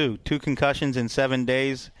Burfict, too. 2 concussions in 7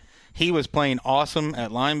 days. He was playing awesome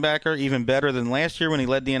at linebacker, even better than last year when he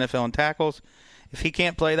led the NFL in tackles. If he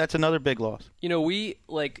can't play, that's another big loss.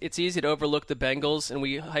 It's easy to overlook the Bengals, and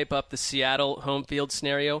we hype up the Seattle home field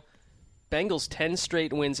scenario. Bengals 10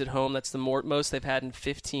 straight wins at home. That's the most they've had in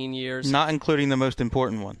 15 years. Not including the most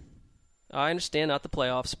important one. I understand, not the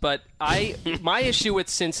playoffs, but my issue with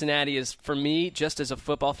Cincinnati is, for me, just as a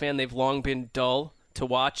football fan, they've long been dull to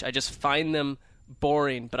watch. I just find them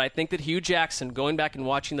boring. But I think that Hugh Jackson, going back and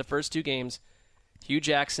watching the first 2 games, Hugh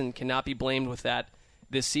Jackson cannot be blamed with that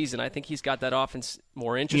this season. I think he's got that offense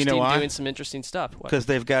more interesting, doing some interesting stuff. Because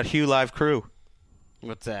they've got Hugh Live Crew.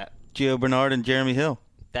 What's that? Gio Bernard and Jeremy Hill.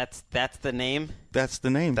 That's the name? That's the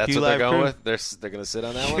name. That's Hugh what they're Live going Crew. with? They're going to sit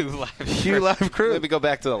on that one? Hugh Live Crew. Maybe go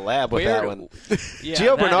back to the lab with that one. Yeah,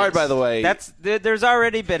 Gio Bernard, by the way. There's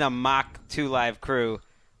already been a mock 2 Live Crew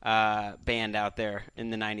band out there in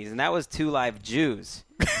the 90s, and that was 2 Live Jews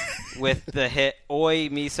with the hit Oi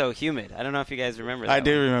Me So Humid. I don't know if you guys remember that. I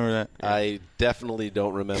do remember that. I definitely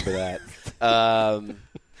don't remember that.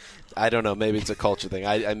 I don't know. Maybe it's a culture thing.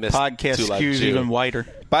 I missed Podcast 2 Live skews Jew. even whiter.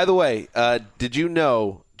 By the way, did you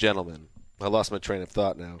know, gentlemen, I lost my train of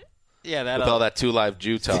thought now. Yeah, with all that 2 Live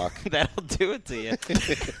Jew talk. That'll do it to you.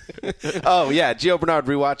 Oh, yeah, Gio Bernard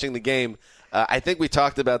rewatching the game. I think we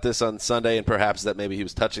talked about this on Sunday, and perhaps that maybe he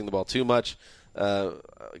was touching the ball too much.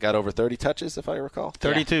 Got over 30 touches, if I recall.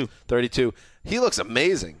 32. Yeah. 32. He looks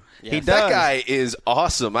amazing. Yeah. That guy is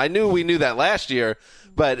awesome. We knew that last year,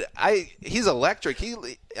 but he's electric.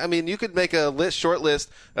 You could make a short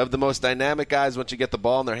list of the most dynamic guys once you get the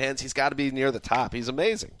ball in their hands. He's got to be near the top. He's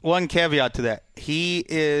amazing. One caveat to that. He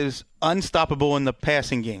is unstoppable in the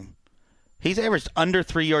passing game. He's averaged under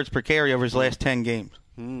 3 yards per carry over his last 10 games.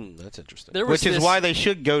 That's interesting. Which is why they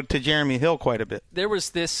should go to Jeremy Hill quite a bit. There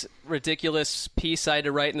was this ridiculous piece I had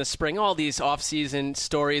to write in the spring, all these off-season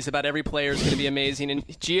stories about every player is going to be amazing. And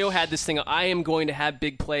Gio had this thing, I am going to have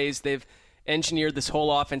big plays. They've engineered this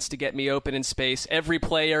whole offense to get me open in space. Every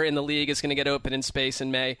player in the league is going to get open in space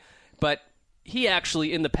in May. But he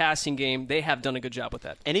actually, in the passing game, they have done a good job with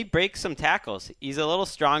that. And he breaks some tackles. He's a little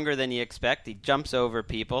stronger than you expect. He jumps over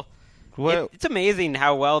people. It's amazing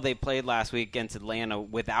how well they played last week against Atlanta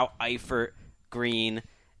without Eifert, Green,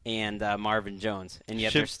 and Marvin Jones, and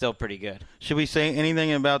yet they're still pretty good. Should we say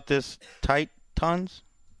anything about this Titans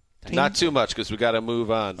team? Not too much because we got to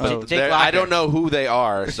move on. But Jake Locker. I don't know who they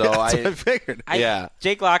are, so I figured.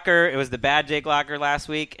 Jake Locker, it was the bad Jake Locker last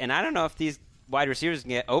week, and I don't know if these wide receivers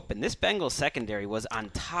can get open. This Bengals secondary was on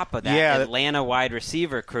top of that Atlanta wide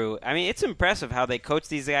receiver crew. I mean, it's impressive how they coach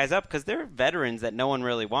these guys up because they're veterans that no one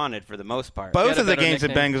really wanted for the most part. Both of the games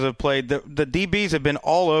that Bengals have played, the DBs have been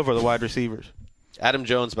all over the wide receivers. Adam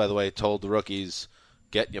Jones, by the way, told the rookies,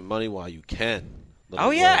 get your money while you can.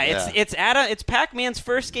 It's Pac-Man's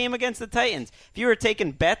first game against the Titans. If you were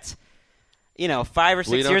taking bets 5 or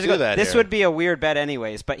 6 years ago, this would be a weird bet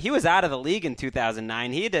anyways. But he was out of the league in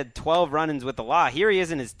 2009. He did 12 run-ins with the law. Here he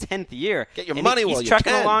is in his 10th year. Get your money while you can. He's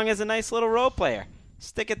trucking along as a nice little role player.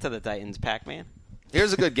 Stick it to the Titans, Pac-Man.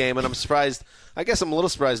 Here's a good game, and I'm surprised. I guess I'm a little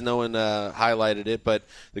surprised no one highlighted it, but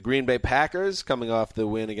the Green Bay Packers, coming off the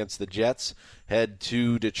win against the Jets, head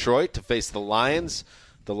to Detroit to face the Lions.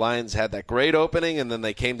 The Lions had that great opening, and then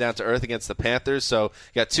they came down to earth against the Panthers. So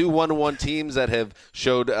you got 2 1-1 teams that have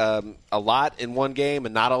showed a lot in one game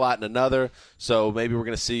and not a lot in another. So maybe we're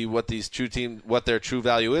going to see what these what their true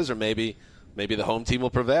value is, or maybe the home team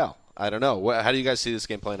will prevail. I don't know. How do you guys see this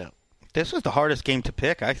game playing out? This was the hardest game to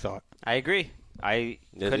pick, I thought. I agree. I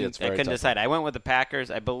couldn't decide. I went with the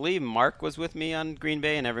Packers. I believe Mark was with me on Green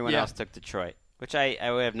Bay, and everyone else took Detroit, which I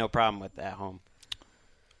would have no problem with at home.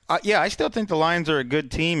 I still think the Lions are a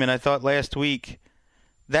good team, and I thought last week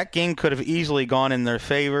that game could have easily gone in their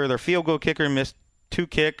favor. Their field goal kicker missed 2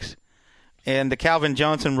 kicks, and the Calvin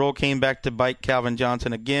Johnson rule came back to bite Calvin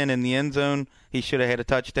Johnson again in the end zone. He should have had a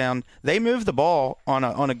touchdown. They moved the ball on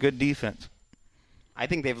a good defense. I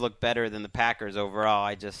think they've looked better than the Packers overall.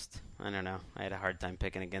 I don't know. I had a hard time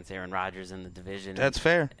picking against Aaron Rodgers in the division. That's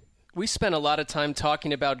fair. We spent a lot of time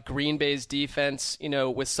talking about Green Bay's defense,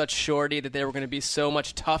 with such surety that they were going to be so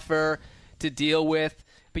much tougher to deal with.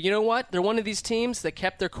 But you know what? They're one of these teams that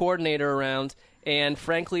kept their coordinator around, and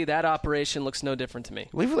frankly, that operation looks no different to me.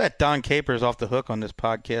 We've let Don Capers off the hook on this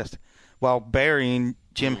podcast. while burying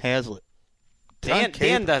Jim Haslett.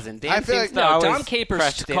 Dan doesn't. Dan I feel seems like to always Dom Capers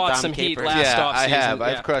crush caught Dom some heat Capers. last offseason. I have. Yeah.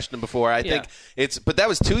 I've crushed him before. I think but that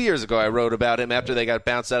was 2 years ago I wrote about him after they got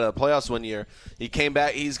bounced out of the playoffs one year. He came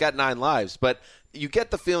back. He's got 9 lives. But you get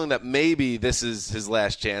the feeling that maybe this is his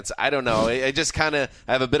last chance. I don't know. I just kind of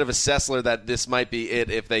have a bit of a Sessler that this might be it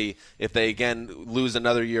if they again lose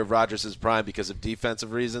another year of Rodgers' prime because of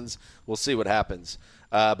defensive reasons. We'll see what happens.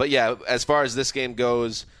 But yeah, as far as this game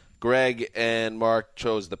goes, Greg and Mark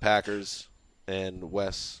chose the Packers, and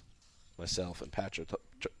Wes, myself, and Patrick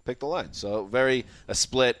picked the line. So a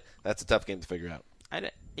split. That's a tough game to figure out.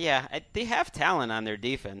 They have talent on their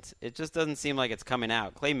defense. It just doesn't seem like it's coming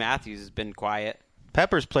out. Clay Matthews has been quiet.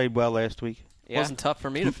 Peppers played well last week. It wasn't tough for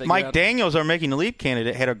me to figure out. Mike Daniels, our making the leap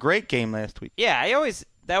candidate, had a great game last week. Yeah,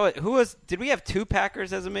 did we have 2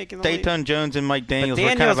 Packers as a making the leap? Dayton Jones and Mike Daniels But were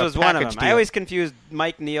Daniels kind of a was one of them. package I deal. always confused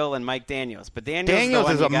Mike Neal and Mike Daniels. But Daniels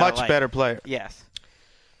is a much better player. Yes.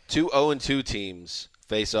 2 0-2 teams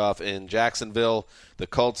face off in Jacksonville. The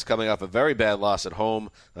Colts coming off a very bad loss at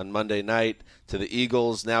home on Monday night to the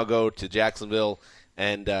Eagles. Now go to Jacksonville,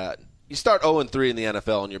 and you start 0-3 in the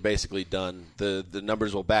NFL, and you're basically done. The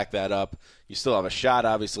numbers will back that up. You still have a shot,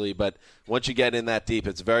 obviously, but once you get in that deep,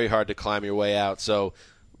 it's very hard to climb your way out. So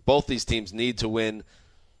both these teams need to win.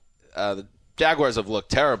 The Jaguars have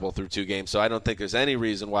looked terrible through 2 games, so I don't think there's any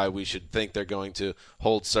reason why we should think they're going to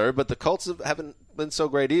hold serve. But the Colts haven't been so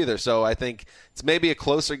great either, so I think it's maybe a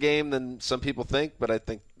closer game than some people think, but I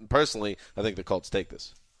think the Colts take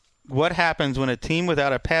this. What happens when a team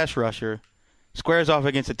without a pass rusher squares off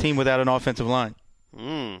against a team without an offensive line?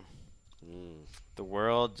 The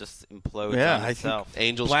world just implodes on itself.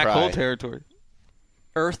 Angels Black cry. hole territory.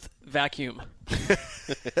 Earth vacuum.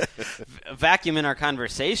 Vacuum in our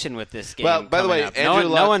conversation with this game. Well, by the way,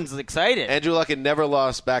 no one's excited. Andrew Luck had never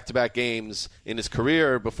lost back-to-back games in his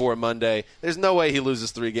career before Monday. There's no way he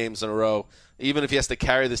loses 3 games in a row. Even if he has to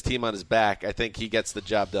carry this team on his back, I think he gets the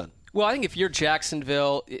job done. Well, I think if you're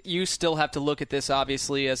Jacksonville, you still have to look at this,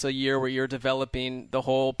 obviously, as a year where you're developing the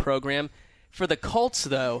whole program. For the Colts,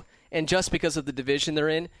 though, and just because of the division they're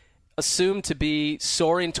in, assumed to be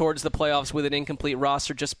soaring towards the playoffs with an incomplete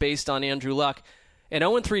roster just based on Andrew Luck. An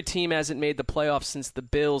 0-3 team hasn't made the playoffs since the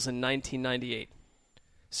Bills in 1998.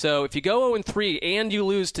 So if you go 0-3 and you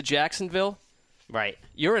lose to Jacksonville, right,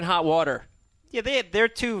 you're in hot water. Yeah, their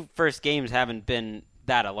 2 first games haven't been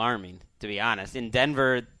that alarming, to be honest. In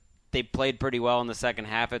Denver, they played pretty well in the second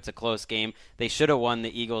half. It's a close game. They should have won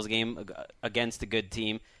the Eagles game against a good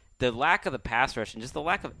team. The lack of the pass rush and just the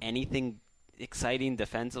lack of anything exciting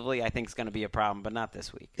defensively, I think is going to be a problem, but not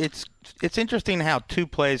this week. It's interesting how 2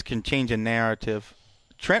 plays can change a narrative.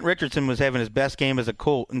 Trent Richardson was having his best game as a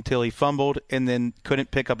Colt until he fumbled and then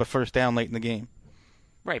couldn't pick up a first down late in the game.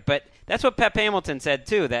 Right, but that's what Pep Hamilton said,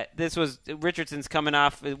 too, that this was Richardson's coming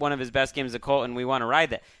off one of his best games as a Colt, and we want to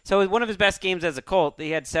ride that. So one of his best games as a Colt,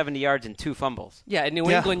 he had 70 yards and 2 fumbles. Yeah, in New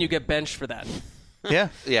England, you get benched for that. Yeah.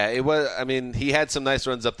 Yeah, it was. I mean, he had some nice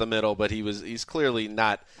runs up the middle, but he's clearly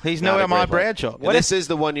not. He's not no a Ahmad great player. Bradshaw. This is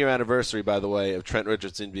the 1-year anniversary, by the way, of Trent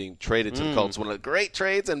Richardson being traded to the Colts. One of the great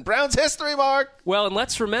trades in Browns history, Mark. Well, and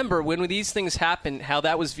let's remember when these things happen, how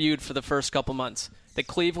that was viewed for the first couple months. That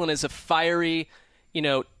Cleveland is a fiery,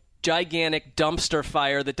 gigantic dumpster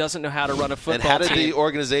fire that doesn't know how to run a football team. And how did team. the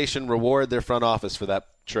organization reward their front office for that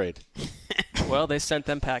trade? Well, they sent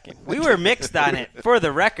them packing. We were mixed on it. For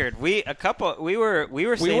the record, we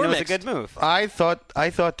were saying it was a good move. I thought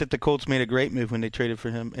that the Colts made a great move when they traded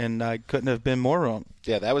for him, and I couldn't have been more wrong.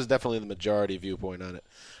 Yeah, that was definitely the majority viewpoint on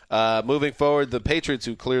it. Moving forward, the Patriots,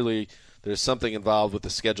 who clearly there's something involved with the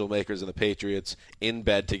schedule makers and the Patriots in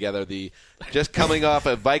bed together. Just coming off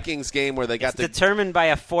a Vikings game where they got determined by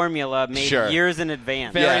a formula made years in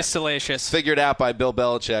advance. Very salacious. Figured out by Bill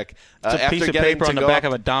Belichick. It's a piece of paper on the back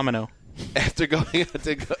of a domino. After going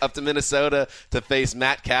up to Minnesota to face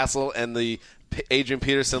Matt Castle and the Adrian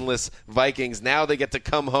Peterson-less Vikings, now they get to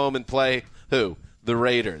come home and play who? The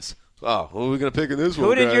Raiders. Oh, who are we going to pick in this one?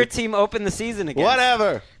 Who did your team open the season against?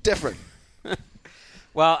 Whatever. Different.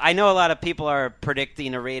 Well, I know a lot of people are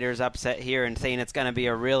predicting a Raiders upset here and saying it's going to be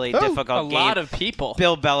a really difficult game. A lot of people.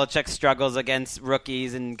 Bill Belichick struggles against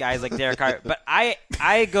rookies and guys like Derek Carr. But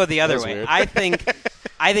I go the other way. Weird. I think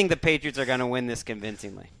the Patriots are going to win this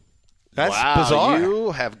convincingly. That's bizarre.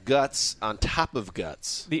 You have guts on top of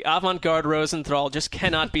guts. The avant-garde Rosenthal just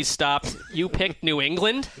cannot be stopped. You picked New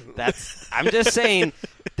England? I'm just saying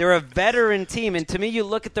they're a veteran team, and to me, you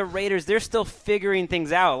look at the Raiders, they're still figuring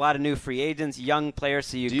things out. A lot of new free agents, young players,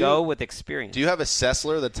 so you go with experience. Do you have a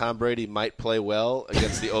Sessler that Tom Brady might play well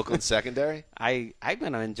against the Oakland secondary? I'm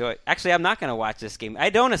going to enjoy it. Actually, I'm not going to watch this game. I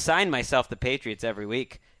don't assign myself the Patriots every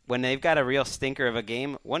week. when they've got a real stinker of a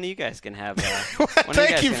game, one of you guys can have.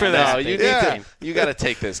 Thank you for that. No, you got to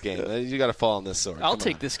take this game. You got to fall on this sword. I'll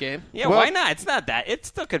take this game. Yeah, why not? It's not that. It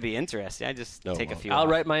still could be interesting. I just take a few. I'll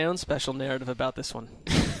write my own special narrative about this one.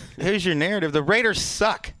 Here's your narrative. The Raiders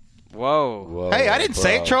suck. Whoa. Hey, I didn't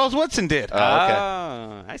say it. Charles Woodson did. Oh,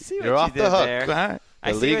 okay. I see what You're you off did the hook. there. All right.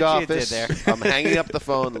 I The see league what you office. did there. I'm hanging up the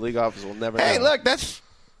phone. The league office will never Hey, know. look,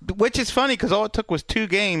 which is funny because all it took was 2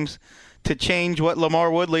 games to change what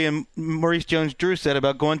Lamar Woodley and Maurice Jones-Drew said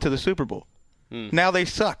about going to the Super Bowl. Now they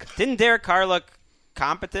suck. Didn't Derek Carr look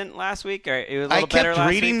competent last week? Or it was a little better kept last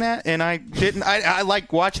reading week? that, and I didn't. I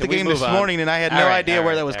watched the Can we game move this on? morning, and I had no All right, idea all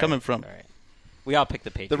where right, that was all coming right, from. all right. We all picked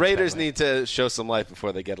the Patriots. The Raiders by the way. need to show some life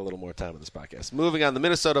before they get a little more time on this podcast. Moving on, the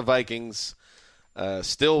Minnesota Vikings,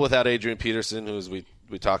 still without Adrian Peterson, who, as we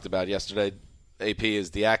talked about yesterday, AP is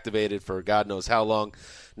deactivated for God knows how long.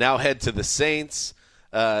 Now head to the Saints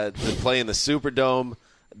to play in the Superdome.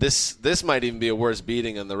 This might even be a worse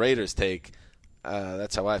beating than the Raiders take.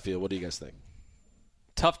 That's how I feel. What do you guys think?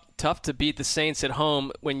 Tough to beat the Saints at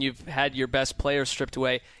home when you've had your best player stripped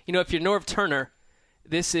away. You know, if you're Norv Turner,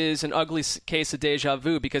 this is an ugly case of deja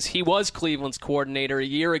vu because he was Cleveland's coordinator a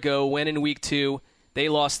year ago when in week 2 they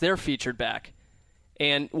lost their featured back.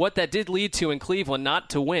 And what that did lead to in Cleveland, not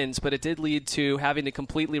to wins, but it did lead to having to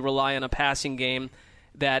completely rely on a passing game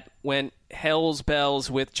that went hell's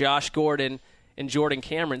bells with Josh Gordon and Jordan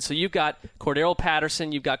Cameron. So you've got Cordero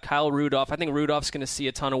Patterson, you've got Kyle Rudolph. I think Rudolph's going to see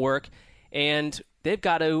a ton of work. And they've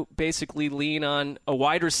got to basically lean on a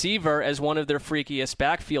wide receiver as one of their freakiest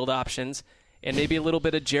backfield options, and maybe a little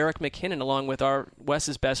bit of Jerick McKinnon along with our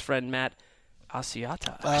Wes's best friend, Matt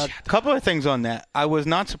Asiata. A couple of things on that. I was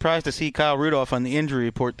not surprised to see Kyle Rudolph on the injury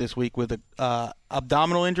report this week with an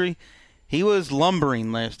abdominal injury. He was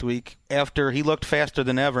lumbering last week after he looked faster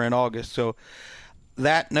than ever in August. So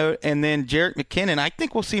that note, and then Jerick McKinnon, I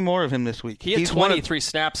think we'll see more of him this week. He had He's 23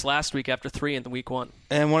 snaps last week after 3 in the week 1.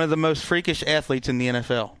 And one of the most freakish athletes in the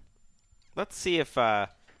NFL. Let's see if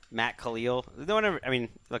Matt Khalil. I mean,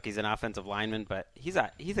 look, he's an offensive lineman, but he's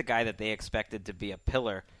a guy that they expected to be a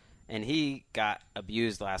pillar, and he got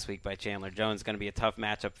abused last week by Chandler Jones. Going to be a tough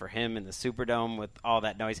matchup for him in the Superdome with all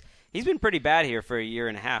that noise. He's been pretty bad here for a year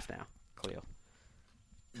and a half now, Khalil.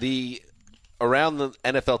 The around the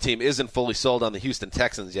NFL team isn't fully sold on the Houston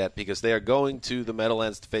Texans yet because they are going to the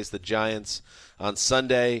Meadowlands to face the Giants on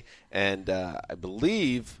Sunday, and I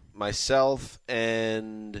believe myself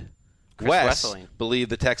and Wes Wesseling believe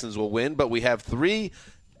the Texans will win, but we have 3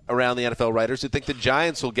 around the NFL writers who think the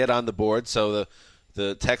Giants will get on the board. So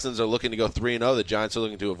the Texans are looking to go 3-0. The Giants are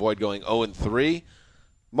looking to avoid going 0-3.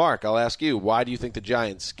 Mark, I'll ask you, why do you think the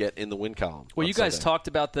Giants get in the win column? Well, you guys Sunday? talked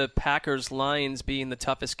about the Packers-Lions being the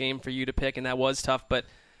toughest game for you to pick, and that was tough. But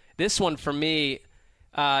this one, for me,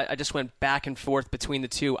 I just went back and forth between the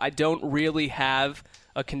two. I don't really have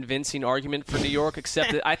a convincing argument for New York,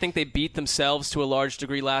 except that I think they beat themselves to a large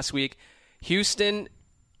degree last week. Houston,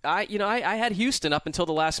 I had Houston up until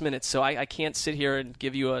the last minute, so I can't sit here and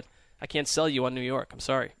give you I can't sell you on New York. I'm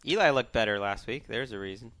sorry. Eli looked better last week. There's a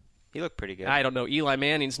reason. He looked pretty good. I don't know. Eli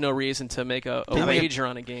Manning's no reason to make a wager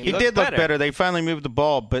on a game. He did look better. They finally moved the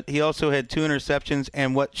ball, but he also had 2 interceptions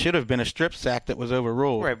and what should have been a strip sack that was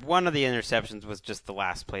overruled. Right. One of the interceptions was just the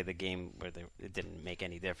last play of the game where it didn't make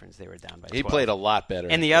any difference. They were down by 12. He played a lot better.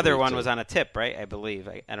 And the other one was on a tip, right? I believe.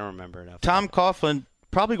 I don't remember enough. Tom Coughlin,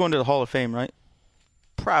 probably going to the Hall of Fame, right?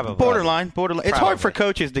 Probably. Borderline. It's hard for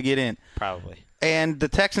coaches to get in. Probably. And the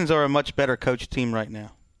Texans are a much better coach team right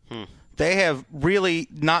now. They have really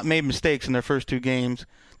not made mistakes in their first 2 games.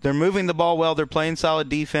 They're moving the ball well. They're playing solid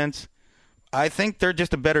defense. I think they're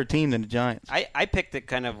just a better team than the Giants. I picked it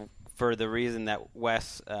kind of for the reason that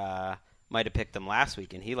Wes might have picked them last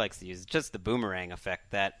week, and he likes to use just the boomerang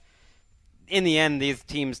effect that in the end, these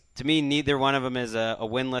teams, to me, neither one of them is a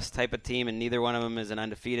winless type of team, and neither one of them is an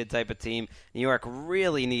undefeated type of team. New York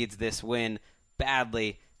really needs this win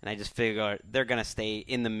badly, and I just figure they're going to stay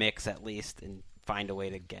in the mix at least and find a way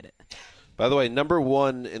to get it. By the way, number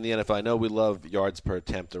 1 in the NFL. I know we love yards per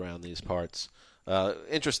attempt around these parts.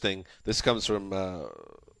 Interesting. This comes from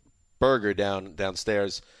Berger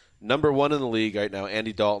downstairs. Number 1 in the league right now.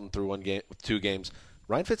 Andy Dalton through 2 games.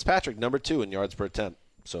 Ryan Fitzpatrick, number 2 in yards per attempt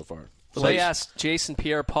so far. So I asked Jason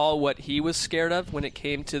Pierre-Paul what he was scared of when it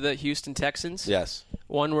came to the Houston Texans. Yes.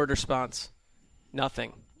 1-word response.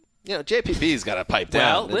 Nothing. You know, JPP's got to pipe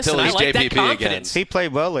down listen, until he's I like that JPP again. confidence. He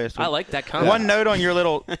played well last week. I like that confidence. One note on your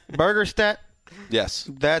little Berger stat. Yes.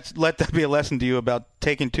 Let that be a lesson to you about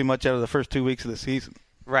taking too much out of the first 2 weeks of the season.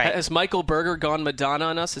 Right. Has Michael Berger gone Madonna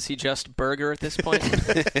on us? Is he just Berger at this point?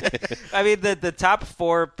 I mean, the top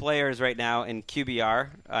 4 players right now in QBR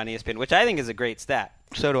on ESPN, which I think is a great stat.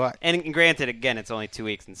 So do I. And granted, again, it's only 2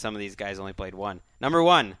 weeks, and some of these guys only played one. Number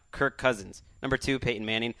 1, Kirk Cousins. Number 2, Peyton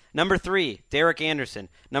Manning. Number 3, Derek Anderson.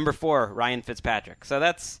 Number 4, Ryan Fitzpatrick. So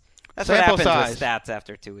that's what happens with stats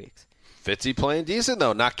after 2 weeks. Fitzy playing decent,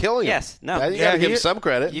 though, not killing him. Yes, no. You got to give him some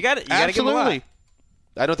credit. You got to give him a lot.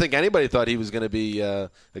 I don't think anybody thought he was going to be the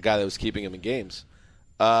guy that was keeping him in games.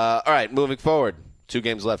 All right, moving forward. 2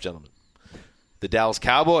 games left, gentlemen. The Dallas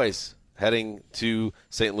Cowboys heading to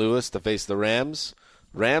St. Louis to face the Rams.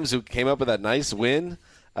 Rams, who came up with that nice win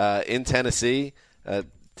in Tennessee,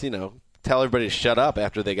 tell everybody to shut up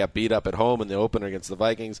after they got beat up at home in the opener against the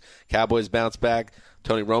Vikings. Cowboys bounce back.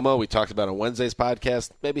 Tony Romo, we talked about on Wednesday's podcast,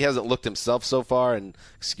 maybe hasn't looked himself so far and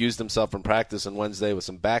excused himself from practice on Wednesday with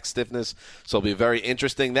some back stiffness. So it'll be very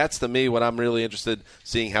interesting. That's, to me, what I'm really interested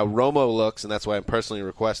seeing how Romo looks, and that's why I'm personally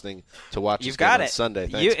requesting to watch this game on Sunday.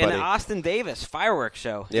 Thanks, buddy. And Austin Davis, fireworks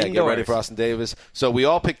show. Yeah, indoors. Get ready for Austin Davis. So we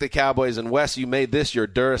all picked the Cowboys, and Wes, you made this your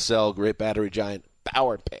Duracell Great Battery Giant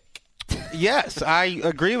power pick. Yes, I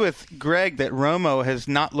agree with Greg that Romo has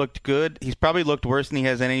not looked good. He's probably looked worse than he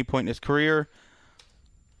has at any point in his career.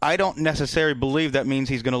 I don't necessarily believe that means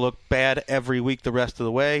he's going to look bad every week the rest of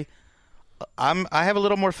the way. I have a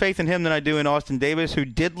little more faith in him than I do in Austin Davis, who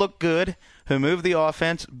did look good, who moved the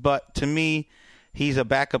offense, but to me, he's a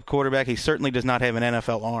backup quarterback. He certainly does not have an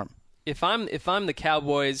NFL arm. If I'm the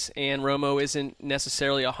Cowboys and Romo isn't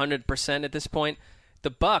necessarily 100% at this point, the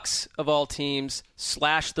Bucs of all teams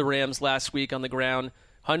slashed the Rams last week on the ground,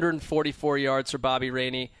 144 yards for Bobby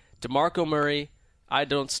Rainey. DeMarco Murray, I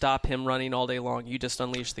don't stop him running all day long. You just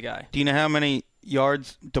unleash the guy. Do you know how many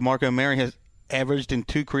yards DeMarco Murray has averaged in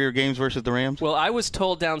 2 career games versus the Rams? Well, I was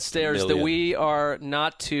told downstairs that we are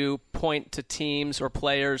not to point to teams or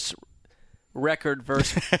players' record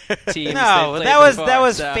versus teams. No, that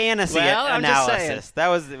was fantasy analysis.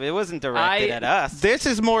 It wasn't directed at us. This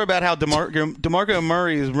is more about how DeMarco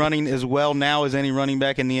Murray is running as well now as any running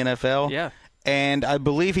back in the NFL. Yeah. And I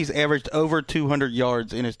believe he's averaged over 200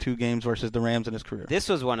 yards in his 2 games versus the Rams in his career. This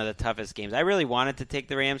was one of the toughest games. I really wanted to take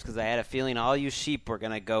the Rams because I had a feeling all you sheep were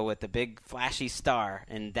going to go with the big flashy star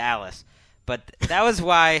in Dallas. But that was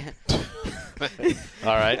why. All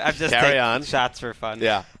right, I'm just carry taking on. Shots for fun.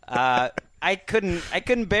 Yeah. I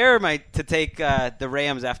couldn't bear to take the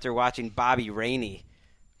Rams after watching Bobby Rainey,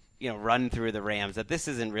 run through the Rams. That this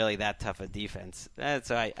isn't really that tough a defense.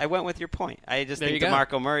 So I went with your point. I just think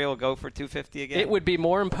DeMarco Murray will go for 250 again. It would be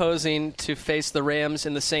more imposing to face the Rams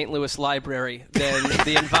in the St. Louis Library than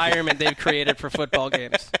the environment they've created for football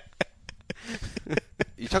games.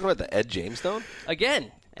 You talking about the Ed Jamestown?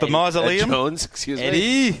 Again. The mausoleum? Ed Jones, excuse me.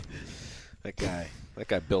 Eddie. That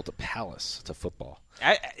guy built a palace to football.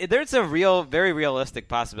 There's a very realistic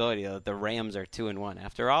possibility that the Rams are 2-1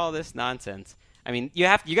 after all this nonsense. I mean, you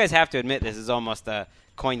guys have to admit this is almost a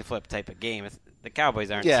coin flip type of game. The Cowboys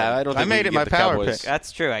aren't. Yeah, I don't. Think I made it my power pick.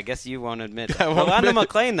 That's true. I guess you won't admit that. Rolando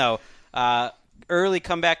McClain, though, early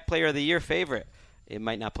comeback player of the year favorite. It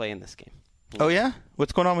might not play in this game. Oh yeah,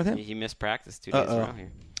 what's going on with him? He missed practice 2 days ago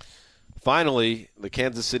here. Finally, the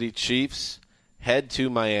Kansas City Chiefs head to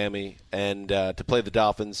Miami and to play the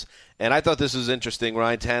Dolphins. And I thought this was interesting.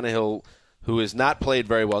 Ryan Tannehill, who has not played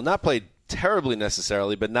very well, not played terribly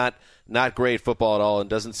necessarily, but not great football at all and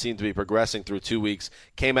doesn't seem to be progressing through 2 weeks,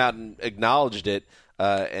 came out and acknowledged it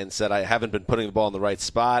and said, I haven't been putting the ball in the right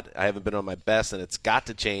spot. I haven't been on my best, and it's got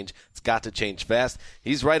to change. It's got to change fast.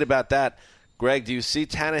 He's right about that. Greg, do you see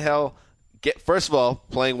Tannehill first of all,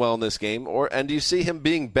 playing well in this game, and do you see him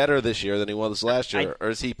being better this year than he was last year, or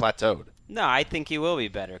is he plateaued? No, I think he will be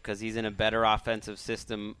better because he's in a better offensive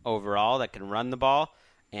system overall that can run the ball,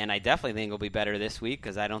 and I definitely think he'll be better this week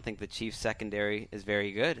because I don't think the Chiefs' secondary is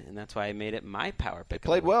very good, and that's why I made it my power pick. They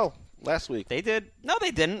played well last week. They did? No,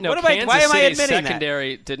 they didn't. No, why am I admitting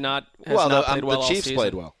secondary that? Did not. Not played well the Chiefs all season.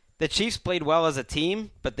 played well. The Chiefs played well as a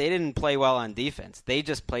team, but they didn't play well on defense. They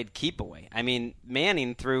just played keep away. I mean,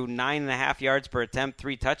 Manning threw 9.5 yards per attempt,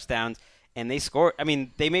 3 touchdowns, and they scored. I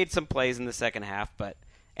mean, they made some plays in the second half, but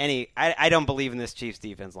I don't believe in this Chiefs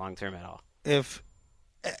defense long term at all.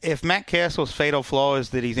 If Matt Castle's fatal flaw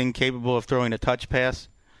is that he's incapable of throwing a touch pass,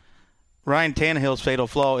 Ryan Tannehill's fatal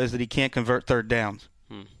flaw is that he can't convert third downs.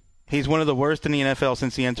 He's one of the worst in the NFL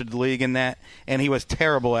since he entered the league in that, and he was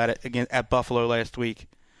terrible at it again at Buffalo last week.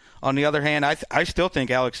 On the other hand, I still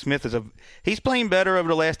think Alex Smith he's playing better over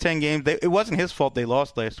the last 10 games. It wasn't his fault they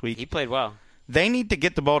lost last week. He played well. They need to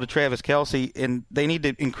get the ball to Travis Kelce, and they need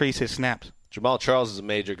to increase his snaps. Jamal Charles is a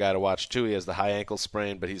major guy to watch, too. He has the high ankle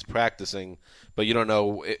sprain, but he's practicing. But you don't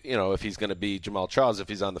know, if he's going to be Jamal Charles if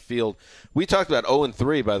he's on the field. We talked about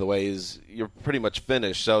 0-3, by the way, you're pretty much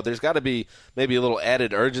finished. So there's got to be maybe a little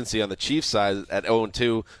added urgency on the Chiefs side at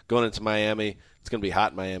 0-2 going into Miami. It's going to be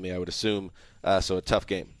hot in Miami, I would assume. So a tough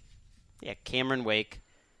game. Yeah, Cameron Wake.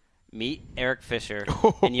 Meet Eric Fisher,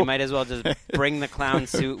 and you might as well just bring the clown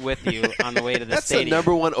suit with you on the way to the stadium. That's the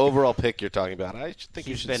number one overall pick you're talking about. I think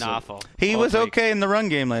He's been awful. He was okay in the run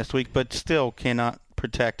game last week, but still cannot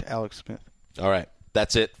protect Alex Smith. All right,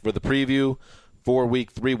 that's it for the preview for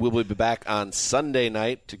Week 3. We'll be back on Sunday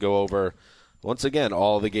night to go over, once again,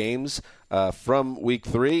 all the games from Week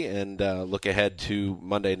 3 and look ahead to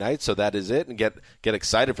Monday night. So that is it, and get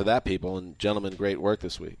excited for that, people. And gentlemen, great work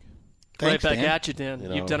this week. Thanks, right back Dan. at you,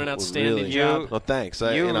 Dan. You've done an outstanding job. Well, thanks.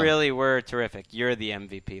 You really were terrific. You're the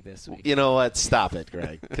MVP this week. You know what? Stop it,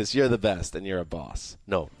 Greg, because you're the best and you're a boss.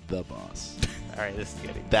 No, the boss. All right, this is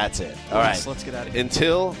good. That's it. All right. Let's get out of here.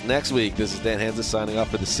 Until next week, this is Dan Hanzus signing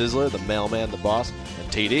off for the Sizzler, the Mailman, the Boss,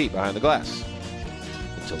 and TD behind the glass.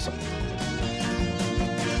 Until Sunday.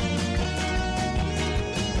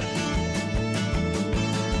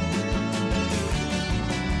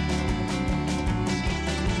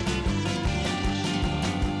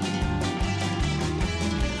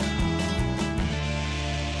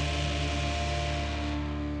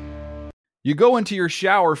 You go into your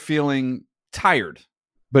shower feeling tired,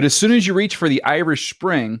 but as soon as you reach for the Irish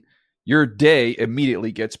Spring, your day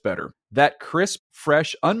immediately gets better. That crisp,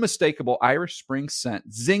 fresh, unmistakable Irish Spring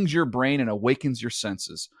scent zings your brain and awakens your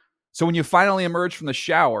senses. So when you finally emerge from the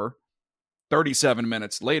shower 37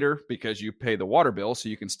 minutes later, because you pay the water bill so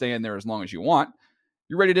you can stay in there as long as you want,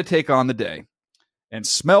 you're ready to take on the day and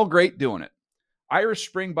smell great doing it. Irish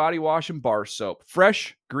Spring Body Wash and Bar Soap.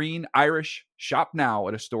 Fresh, green, Irish. Shop now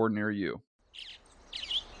at a store near you.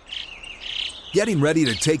 Getting ready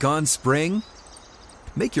to take on spring?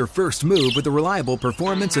 Make your first move with the reliable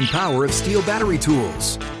performance and power of Steel battery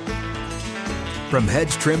tools. From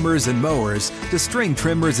hedge trimmers and mowers to string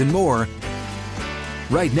trimmers and more,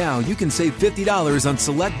 right now you can save $50 on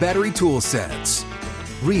select battery tool sets.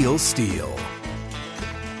 Real Steel.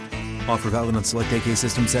 Offer valid on select AK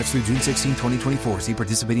system sets through June 16, 2024. See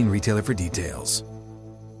participating retailer for details.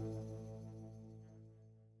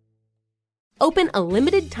 Open a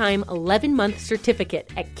limited-time 11-month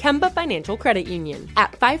certificate at Kemba Financial Credit Union.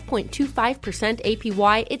 At 5.25%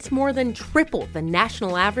 APY, it's more than triple the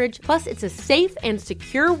national average, plus it's a safe and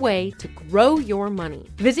secure way to grow your money.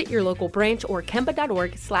 Visit your local branch or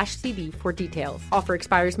kemba.org/cb for details. Offer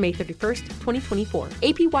expires May 31st, 2024.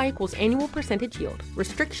 APY equals annual percentage yield.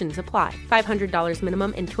 Restrictions apply. $500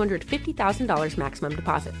 minimum and $250,000 maximum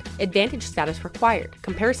deposit. Advantage status required.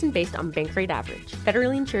 Comparison based on bank rate average.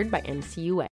 Federally insured by NCUA.